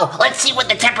 beep. Oh, let's see what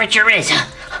the temperature is.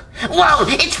 Whoa,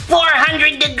 it's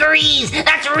 400 degrees.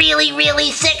 That's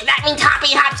really sick. That means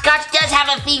Hoppy Hopscotch does have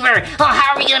a fever. Oh,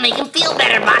 how are we gonna make him feel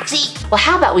better, Boxy? Well,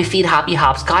 how about we feed Hoppy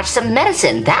Hopscotch some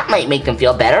medicine? That might make them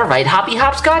feel better, right, Hoppy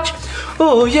Hopscotch?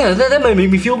 Oh, yeah, that might make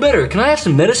me feel better. Can I have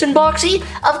some medicine, Boxy?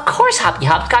 Of course, Hoppy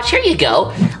Hopscotch. Here you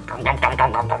go.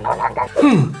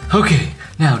 Okay,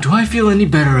 now, do I feel any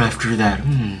better after that?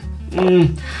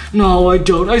 No, I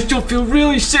don't. I still feel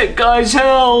really sick, guys.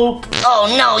 Help!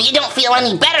 Oh, no, you don't feel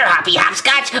any better, Hoppy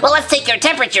Hopscotch. Well, let's take your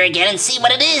temperature again and see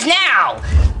what it is now.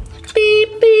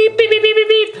 Beep, beep, beep, beep, beep,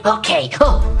 beep. Okay.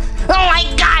 Oh my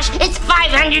gosh, it's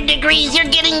 500 degrees. You're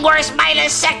getting worse by the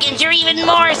second. You're even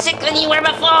more sick than you were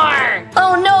before.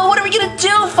 Oh no, what are we gonna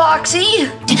do, Foxy?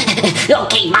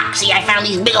 Okay, Boxy, I found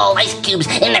these big old ice cubes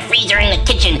in the freezer in the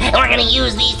kitchen, and we're gonna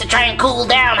use these to try and cool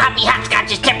down Hoppy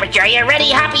Hopscotch's temperature. Are you ready,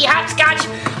 Hoppy Hopscotch?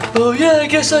 Oh yeah, I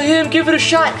guess I am. Give it a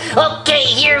shot. Okay,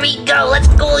 here we go. Let's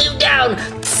cool you down.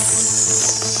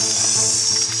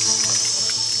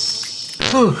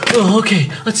 Oh, okay.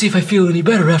 Let's see if I feel any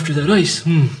better after that ice.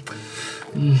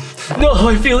 No,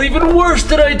 I feel even worse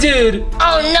than I did.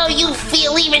 Oh no, you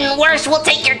feel even worse. We'll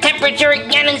take your temperature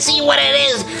again and see what it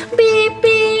is. Beep,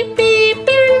 beep, beep,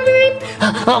 beep,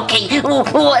 beep. Okay,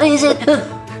 what is it?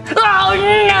 Oh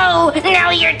no! Now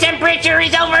your temperature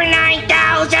is over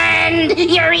 9,000!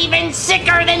 You're even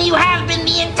sicker than you have been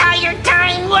the entire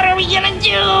time! What are we gonna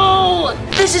do?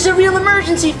 This is a real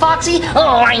emergency, Foxy!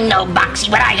 Oh, I know, Boxy,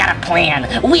 but I got a plan.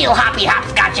 Wheel Hoppy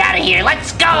Hopscotch out of here.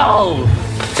 Let's go!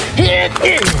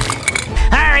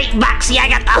 Alright, Boxy, I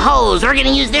got the hose. We're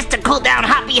gonna use this to cool down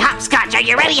Hoppy Hopscotch. Are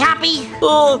you ready, Hoppy?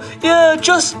 Oh, yeah,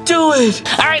 just do it!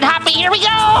 Alright, Hoppy, here we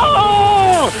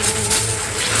go!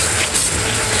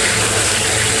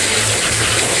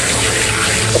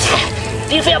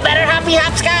 Do you feel better, Hoppy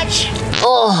Hopscotch?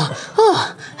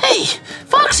 Hey,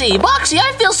 Foxy, Boxy,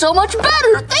 I feel so much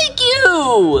better. Thank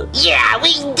you. Yeah,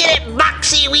 we did it,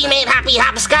 Boxy. We made Hoppy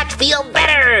Hopscotch feel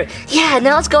better. Yeah,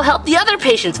 now let's go help the other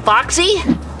patients, Foxy.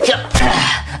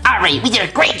 Alright, we did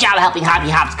a great job helping Hoppy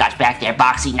Hopscotch back there,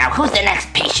 Boxy. Now, who's the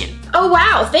next patient? Oh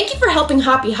wow, thank you for helping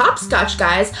Hoppy Hopscotch,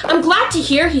 guys. I'm glad to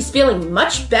hear he's feeling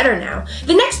much better now.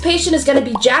 The next patient is gonna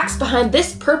be Jax behind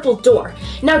this purple door.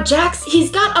 Now Jax, he's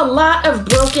got a lot of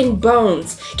broken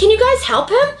bones. Can you guys help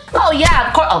him? Oh yeah,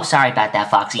 of course. Oh, sorry about that,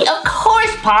 Foxy. Of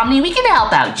course, Pomni, we can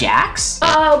help out Jax.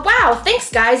 Wow, thanks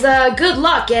guys. Good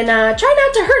luck and try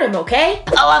not to hurt him, okay?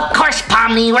 Oh, of course,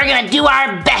 Pomni. We're gonna do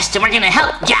our best and we're gonna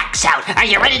help Jax out. Are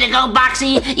you ready to go,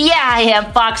 Boxy? Yeah, I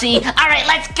am, Foxy. Alright,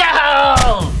 let's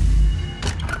go!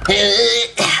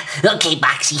 Okay,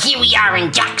 Boxy, here we are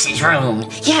in Jax's room.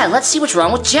 Yeah, let's see what's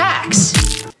wrong with Jax.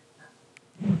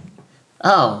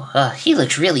 Oh, he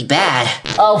looks really bad.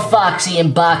 Oh, Foxy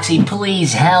and Boxy,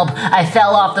 please help. I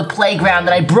fell off the playground and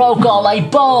I broke all my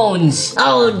bones.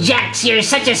 Oh, Jax, you're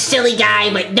such a silly guy,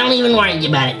 but don't even worry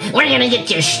about it. We're gonna get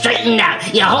you straightened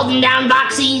out. You holding down,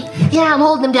 Boxy? Yeah, I'm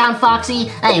holding him down, Foxy.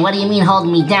 Hey, what do you mean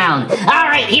holding me down? All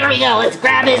right, here we go. Let's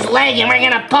grab his leg and we're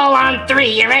gonna pull on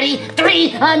 3. You ready?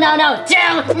 3. Oh, no. 2.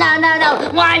 No.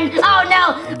 1. Oh,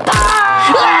 no.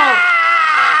 Ah!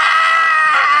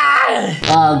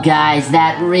 Oh, guys,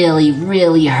 that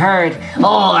really hurt.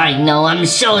 Oh, I know. I'm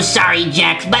so sorry,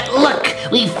 Jax. But look,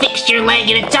 we fixed your leg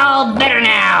and it's all better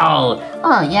now.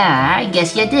 Oh, yeah, I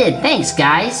guess you did. Thanks,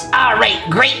 guys. All right,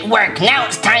 great work. Now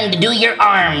it's time to do your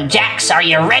arm. Jax, are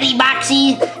you ready,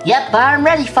 Boxy? Yep, I'm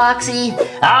ready, Foxy.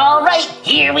 All right,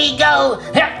 here we go.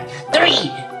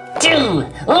 3, 2,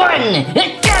 1.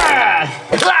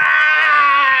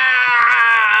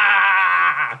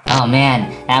 Oh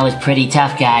man, that was pretty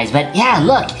tough, guys. But yeah,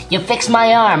 look, you fixed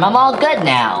my arm. I'm all good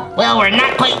now. Well, we're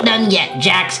not quite done yet,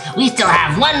 Jax. We still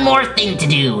have one more thing to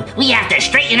do. We have to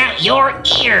straighten out your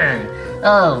ear.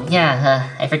 Oh, yeah,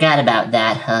 I forgot about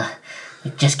that.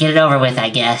 Just get it over with, I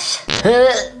guess.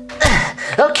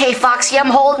 Okay, Foxy, I'm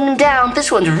holding him down.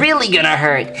 This one's really gonna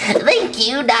hurt. Thank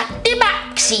you, Dr.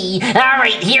 Boxy. All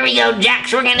right, here we go,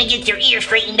 Jax. We're gonna get your ear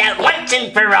straightened out once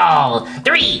and for all.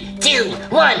 3, 2,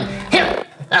 1.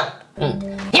 Oh,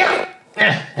 here.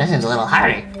 This is a little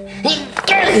harder.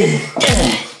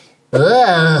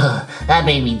 Ugh, that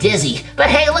made me dizzy. But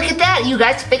hey, look at that. You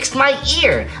guys fixed my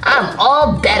ear. I'm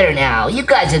all better now. You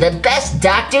guys are the best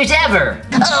doctors ever.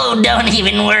 Oh, don't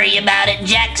even worry about it,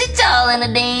 Jax. It's all in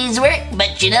a day's work.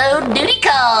 But you know, duty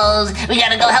calls. We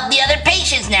gotta go help the other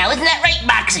patients now. Isn't that right,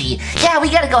 Boxy? Yeah, we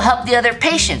gotta go help the other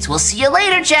patients. We'll see you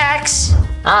later, Jax.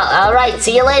 All right,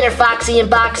 see you later, Foxy and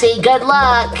Boxy. Good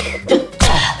luck.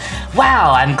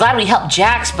 Wow, I'm glad we helped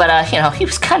Jax, but, you know, he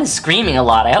was kind of screaming a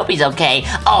lot. I hope he's okay.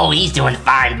 Oh, he's doing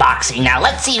fine, Boxy. Now,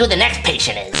 let's see who the next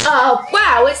patient is.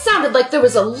 Wow, it sounded like there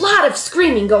was a lot of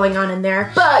screaming going on in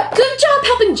there. But good job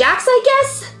helping Jax, I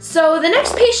guess. So the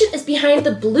next patient is behind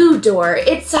the blue door.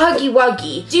 It's Huggy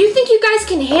Wuggy. Do you think you guys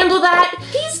can handle that?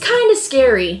 He's kind of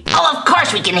scary. Oh, of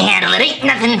course we can handle it. Ain't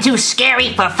nothing too scary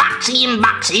for Foxy and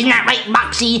Boxy. Isn't that right,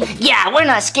 Boxy? Yeah, we're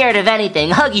not scared of anything.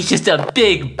 Huggy's just a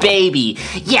big baby.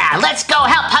 Yeah, let's go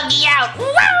help Huggy out. Woo!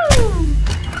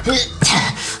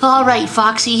 All right,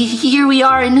 Foxy, here we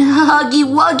are in Huggy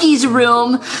Wuggy's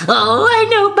room. Oh, I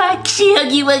know, Boxy.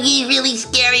 Huggy Wuggy is really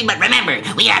scary, but remember,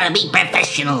 we gotta be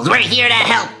professionals. We're here to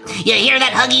help. You hear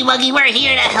that, Huggy Wuggy? We're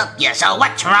here to help you. So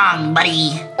what's wrong,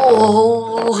 buddy?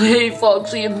 Oh, hey,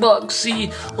 Foxy and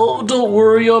Boxy. Oh, don't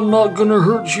worry, I'm not gonna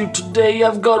hurt you today.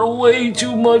 I've got way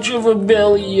too much of a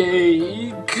bellyache.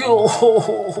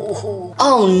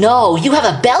 Oh no, you have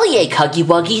a bellyache, Huggy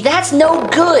Wuggy. That's no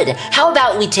good. How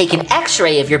about we take an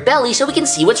x-ray of your belly so we can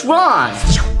see what's wrong?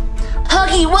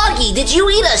 Huggy Wuggy, did you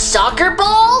eat a soccer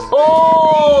ball?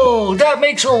 Oh, that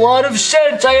makes a lot of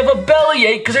sense. I have a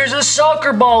bellyache because there's a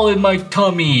soccer ball in my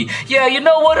tummy. Yeah, you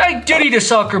know what? I did eat a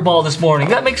soccer ball this morning.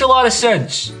 That makes a lot of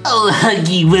sense. Oh,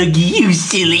 Huggy Wuggy, you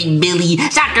silly Billy.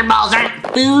 Soccer balls aren't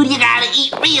food. You gotta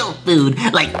eat real food,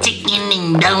 like chicken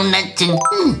and donuts and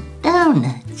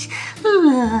donuts.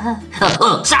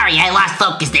 Oh, sorry, I lost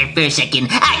focus there for a second.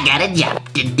 I got a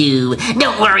job to do.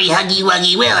 Don't worry, Huggy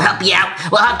Wuggy, we'll help you out.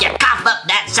 We'll help you cough up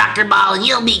that soccer ball and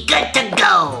you'll be good to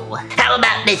go. How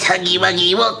about this, Huggy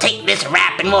Wuggy? We'll take this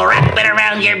wrap and we'll wrap it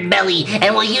around your belly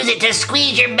and we'll use it to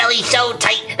squeeze your belly so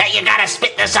tight that you gotta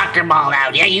spit the soccer ball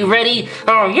out. Are you ready?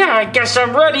 Oh, yeah, I guess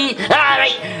I'm ready. All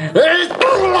right.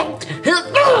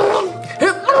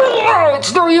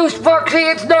 It's no use, Foxy.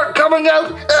 It's not coming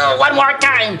out. One more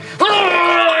time.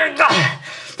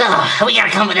 We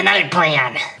gotta come with another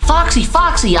plan.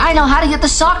 Foxy, I know how to get the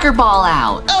soccer ball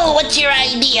out. Oh, what's your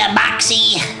idea,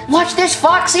 Boxy? Watch this,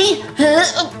 Foxy.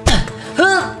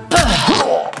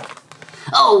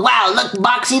 Oh, wow, look,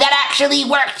 Boxy, that actually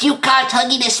worked. You caused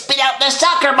Huggy to spit out the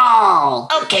soccer ball.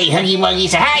 Okay, Huggy Wuggy,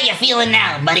 so how you feeling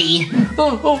now, buddy?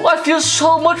 Oh, I feel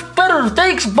so much better.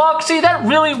 Thanks, Boxy. That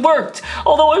really worked.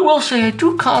 Although I will say I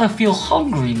do kind of feel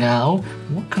hungry now.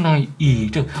 What can I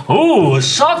eat? Oh, a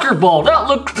soccer ball. That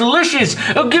looks delicious.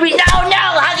 Oh, give me... No,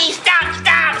 Huggy, stop.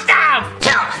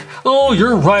 Oh,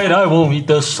 you're right. I won't eat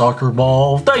the soccer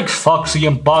ball. Thanks, Foxy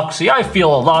and Boxy. I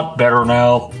feel a lot better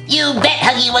now. You bet,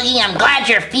 Huggy Wuggy. I'm glad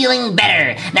you're feeling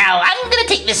better. Now, I'm gonna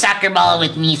take the soccer ball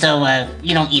with me so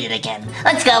you don't eat it again.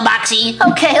 Let's go, Boxy.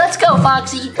 Okay, let's go,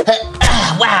 Foxy.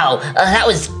 Wow, that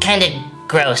was kind of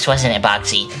gross, wasn't it,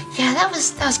 Boxy? Yeah, that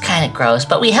was kind of gross,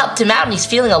 but we helped him out and he's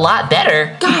feeling a lot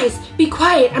better. Guys, be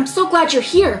quiet. I'm so glad you're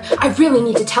here. I really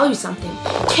need to tell you something.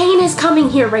 Kane is coming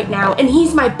here right now, and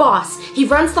he's my boss. He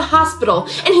runs the hospital,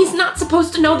 and he's not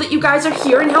supposed to know that you guys are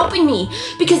here and helping me,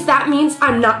 because that means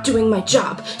I'm not doing my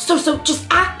job. So just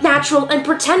act natural and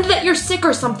pretend that you're sick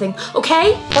or something,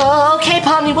 okay? Okay,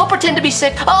 Pomni, we'll pretend to be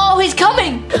sick. Oh, he's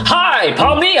coming! Hi,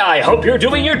 Pomni. I hope you're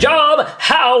doing your job.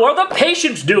 How are the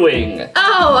patients doing?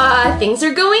 Oh, things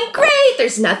are going great.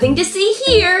 There's nothing to see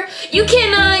here. You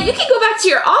can go back to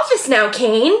your office now,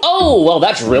 Kane. Oh, well,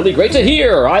 that's really great to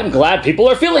hear. I'm glad people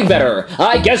are feeling better.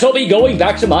 I guess I'll be going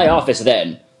back to my office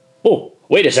then. Oh,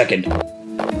 wait a second.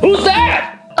 Who's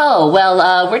that? Oh,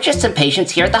 well, we're just some patients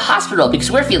here at the hospital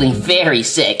because we're feeling very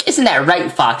sick. Isn't that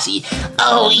right, Foxy?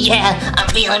 Oh, yeah, I'm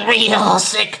feeling real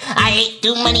sick. I ate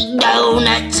too many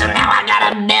donuts, so now I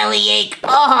got a bellyache.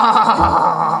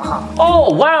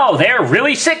 Oh, wow, they're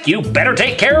really sick. You better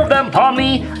take care of them,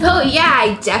 Pomni. Oh, yeah,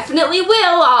 I definitely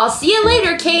will. I'll see you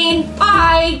later, Kane.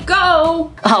 Bye.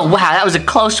 Go. Oh, wow, that was a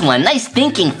close one. Nice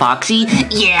thinking, Foxy.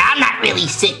 Yeah, I'm not really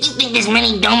sick. You think this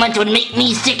many donuts would make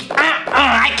me sick?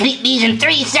 I could eat these in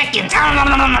 3 seconds.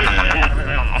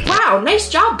 Wow, nice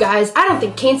job, guys. I don't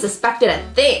think Kane suspected a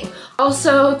thing.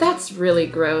 Also, that's really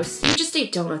gross. You just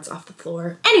ate donuts off the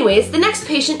floor. Anyways, the next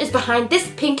patient is behind this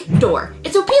pink door.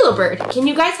 It's Opila Bird. Can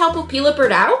you guys help Opila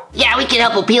Bird out? Yeah, we can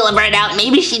help Opila Bird out.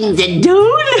 Maybe she needs a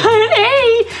donut,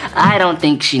 hey? I don't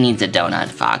think she needs a donut,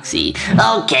 Foxy.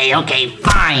 Okay,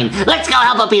 fine. Let's go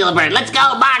help Opila Bird. Let's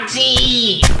go,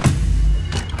 Foxy!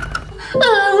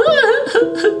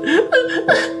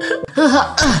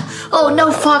 Oh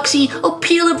no, Foxy,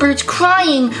 Opila Bird's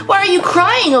crying. Why are you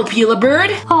crying, Opila Bird?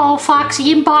 Oh,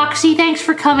 Foxy and Boxy, thanks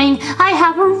for coming. I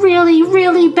have a really,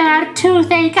 really bad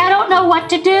toothache. I don't know what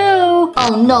to do.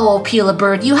 Oh no, Opila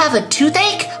Bird, you have a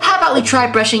toothache? How about we try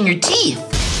brushing your teeth?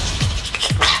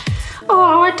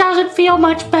 Oh, it doesn't feel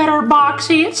much better,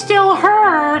 Boxy. It still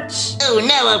hurts. Oh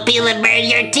no, Opila Bird,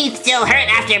 your teeth still hurt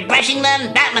after brushing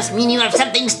them? That must mean you have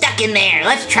something stuck in there.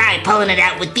 Let's try pulling it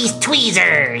out with these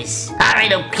tweezers.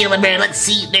 Alright, Opila Bird, let's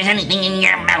see if there's anything in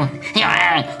your mouth.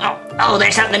 Oh,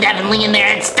 there's something definitely in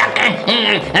there. It's stuck.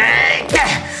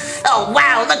 Oh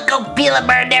wow, look, Opila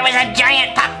Bird, there was a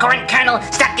giant popcorn kernel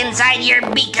stuck inside your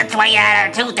beak. That's why you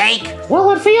had a toothache. Well,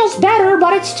 it feels better,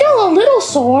 but it's still a little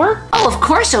sore. Oh, of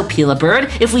course, Opila Bird.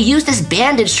 If we use this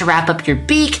bandage to wrap up your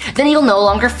beak, then you'll no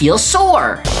longer feel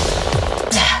sore.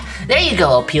 There you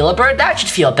go, Opila Bird. That should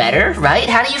feel better, right?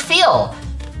 How do you feel?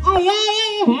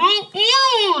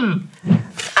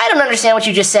 I don't understand what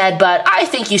you just said, but I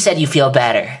think you said you feel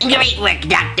better. Great work,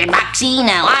 Dr. Boxy.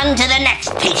 Now on to the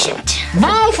next patient.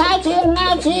 Bye, Foxy and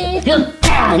Boxy.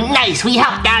 Nice, we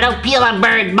helped out Opila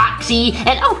Bird, Boxy.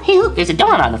 And oh, hey, look, there's a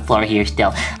donut on the floor here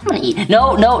still. I'm gonna eat.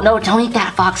 No, don't eat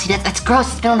that, Foxy. That's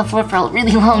gross. It's been on the floor for a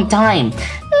really long time.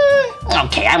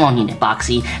 Okay, I won't eat it,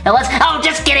 Boxy. Now let's. Oh,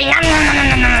 just kidding.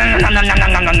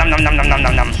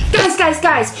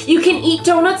 Guys, you can eat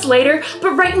donuts later,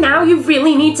 but right now you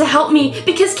really need to help me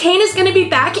because Kane is gonna be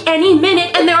back any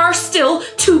minute and there are still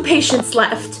 2 patients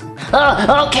left.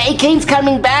 Okay, Kane's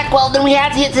coming back. Well, then we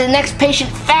have to get to the next patient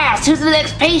fast. Who's the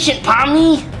next patient,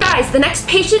 Pomni? Guys, the next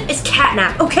patient is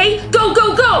Catnap, okay? Go,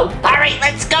 go, go! All right,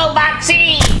 let's go,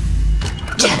 Boxy!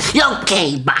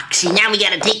 Okay, Boxy, now we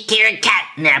gotta take care of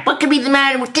Catnap. What could be the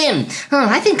matter with him?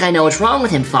 I think I know what's wrong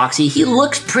with him, Foxy. He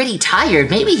looks pretty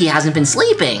tired. Maybe he hasn't been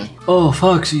sleeping. Oh,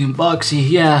 Foxy and Boxy,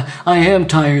 yeah, I am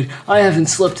tired. I haven't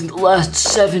slept in the last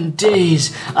 7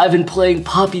 days. I've been playing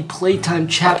Poppy Playtime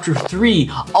Chapter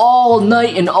 3 all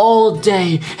night and all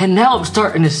day, and now I'm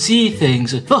starting to see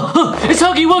things. It's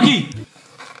Huggy Wuggy!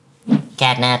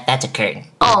 Catnap, that's a curtain.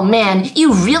 Oh man,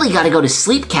 you really gotta go to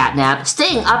sleep, Catnap.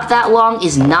 Staying up that long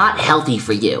is not healthy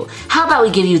for you. How about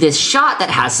we give you this shot that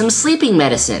has some sleeping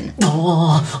medicine?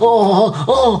 A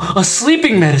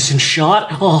sleeping medicine shot?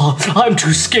 Oh, I'm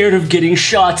too scared of getting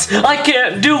shots. I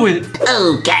can't do it.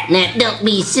 Oh, Catnap, don't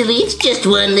be silly. It's just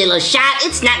one little shot.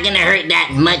 It's not gonna hurt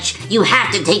that much. You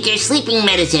have to take your sleeping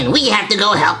medicine. We have to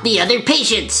go help the other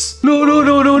patients. No.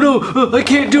 I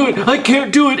can't do it. I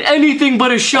can't do it. Anything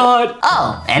but a shot.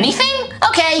 Oh, anything?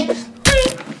 Okay.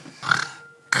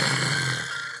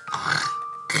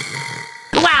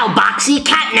 Wow, Boxy,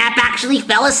 Catnap actually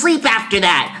fell asleep after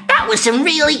that. That was some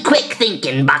really quick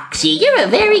thinking, Boxy. You're a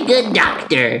very good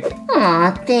doctor.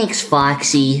 Aw, thanks,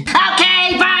 Foxy.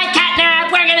 Okay, bye,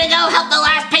 Catnap. We're gonna go help the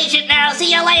last patient now.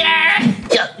 See you later.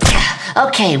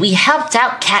 Okay, we helped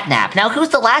out Catnap. Now who's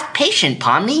the last patient,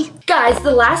 Pomni? Guys,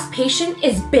 the last patient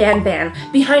is Ban Ban,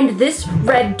 behind this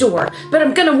red door. But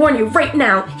I'm gonna warn you right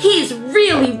now, he's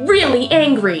really, really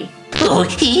angry. Oh,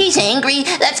 he's angry.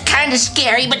 That's kind of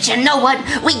scary, but you know what?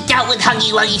 We dealt with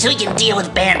Huggy Wuggy, so we can deal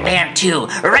with Bam Bam too.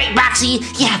 Right, Boxy?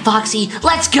 Yeah, Foxy,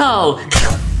 let's go.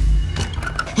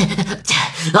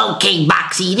 Okay,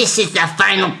 Boxy, this is the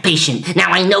final patient.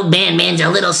 Now, I know Bam Bam's a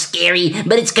little scary,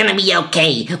 but it's gonna be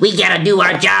okay. We gotta do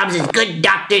our jobs as good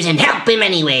doctors and help him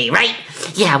anyway, right?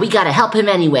 Yeah, we gotta help him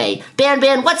anyway. Bam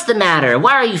Bam, what's the matter?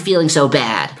 Why are you feeling so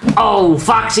bad? Oh,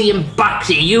 Foxy and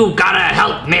Boxy, you gotta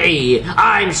help me.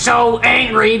 I'm so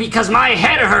angry because my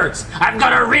head hurts. I've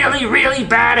got a really, really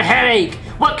bad headache.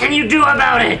 What can you do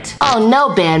about it? Oh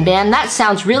no, Bam Bam, that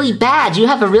sounds really bad. You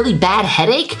have a really bad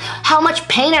headache? How much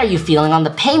pain are you feeling on the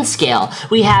pain scale?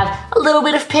 We have a little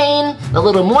bit of pain, a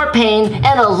little more pain,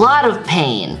 and a lot of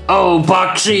pain. Oh,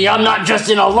 Boxy, I'm not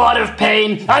just in a lot of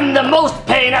pain. I'm the most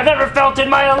pain I've ever felt in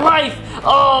my life.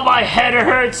 Oh, my head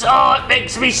hurts. Oh, it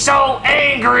makes me so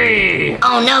angry.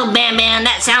 Oh no, Bam Bam,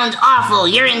 that sounds awful.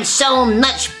 You're in so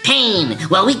much pain.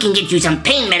 Well, we can get you some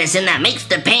pain medicine that makes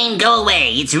the pain go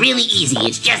away. It's really easy.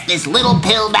 It's just this little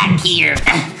pill back here.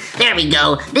 There we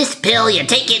go. This pill, you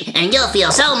take it, and you'll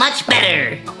feel so much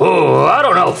better. Oh, I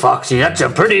don't know, Foxy. That's a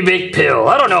pretty big pill.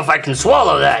 I don't know if I can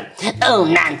swallow that. Oh,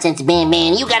 nonsense, Bam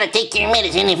Bam. You gotta take your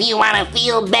medicine if you wanna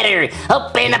feel better.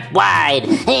 Open up wide.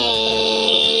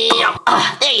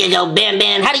 Oh, there you go, Bam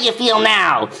Bam. How do you feel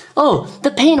now? Oh,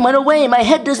 the pain went away. My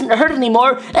head doesn't hurt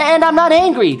anymore, and I'm not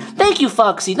angry. Thank you,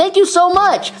 Foxy. Thank you so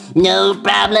much. No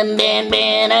problem, Bam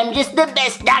Bam. I'm just the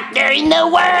best doctor in the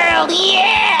world.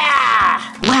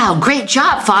 Yeah! Wow, great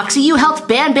job, Foxy. You helped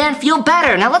Ban Ban feel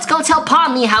better. Now let's go tell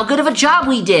Pomni how good of a job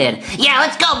we did. Yeah,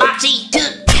 let's go, Boxy.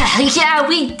 Yeah,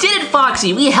 we did,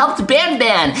 Foxy. We helped Ban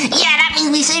Ban. Yeah, that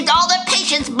means we saved all the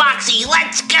patients, Boxy.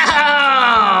 Let's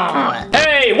go!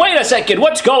 Hey, wait a second.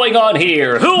 What's going on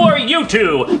here? Who are you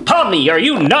two? Pomni, are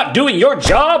you not doing your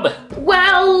job?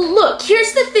 Well, look,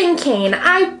 here's the thing, Kane.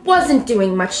 I wasn't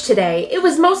doing much today. It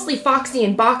was mostly Foxy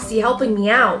and Boxy helping me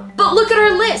out. But look at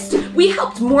our list. We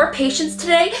helped more patients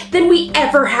today than we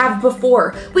ever have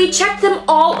before. We checked them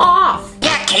all off.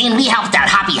 Yeah, Kane, we helped out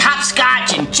Hoppy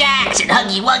Hopscotch and Jax and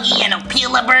Huggy Wuggy and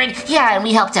Opila Bird. Yeah, and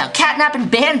we helped out Catnap and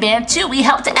Ban Ban too. We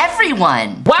helped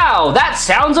everyone. Wow, that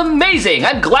sounds amazing.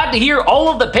 I'm glad to hear all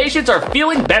of the patients are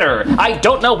feeling better. I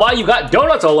don't know why you got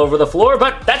donuts all over the floor,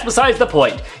 but that's besides the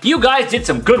point. You guys did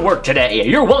some good work today.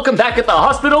 You're welcome back at the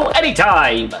hospital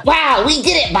anytime. Wow, we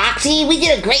did it, Boxy. We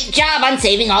did a great job on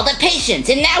saving all the patients,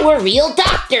 and now we're real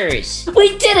doctors.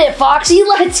 We did it, Foxy.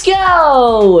 Let's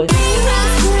go.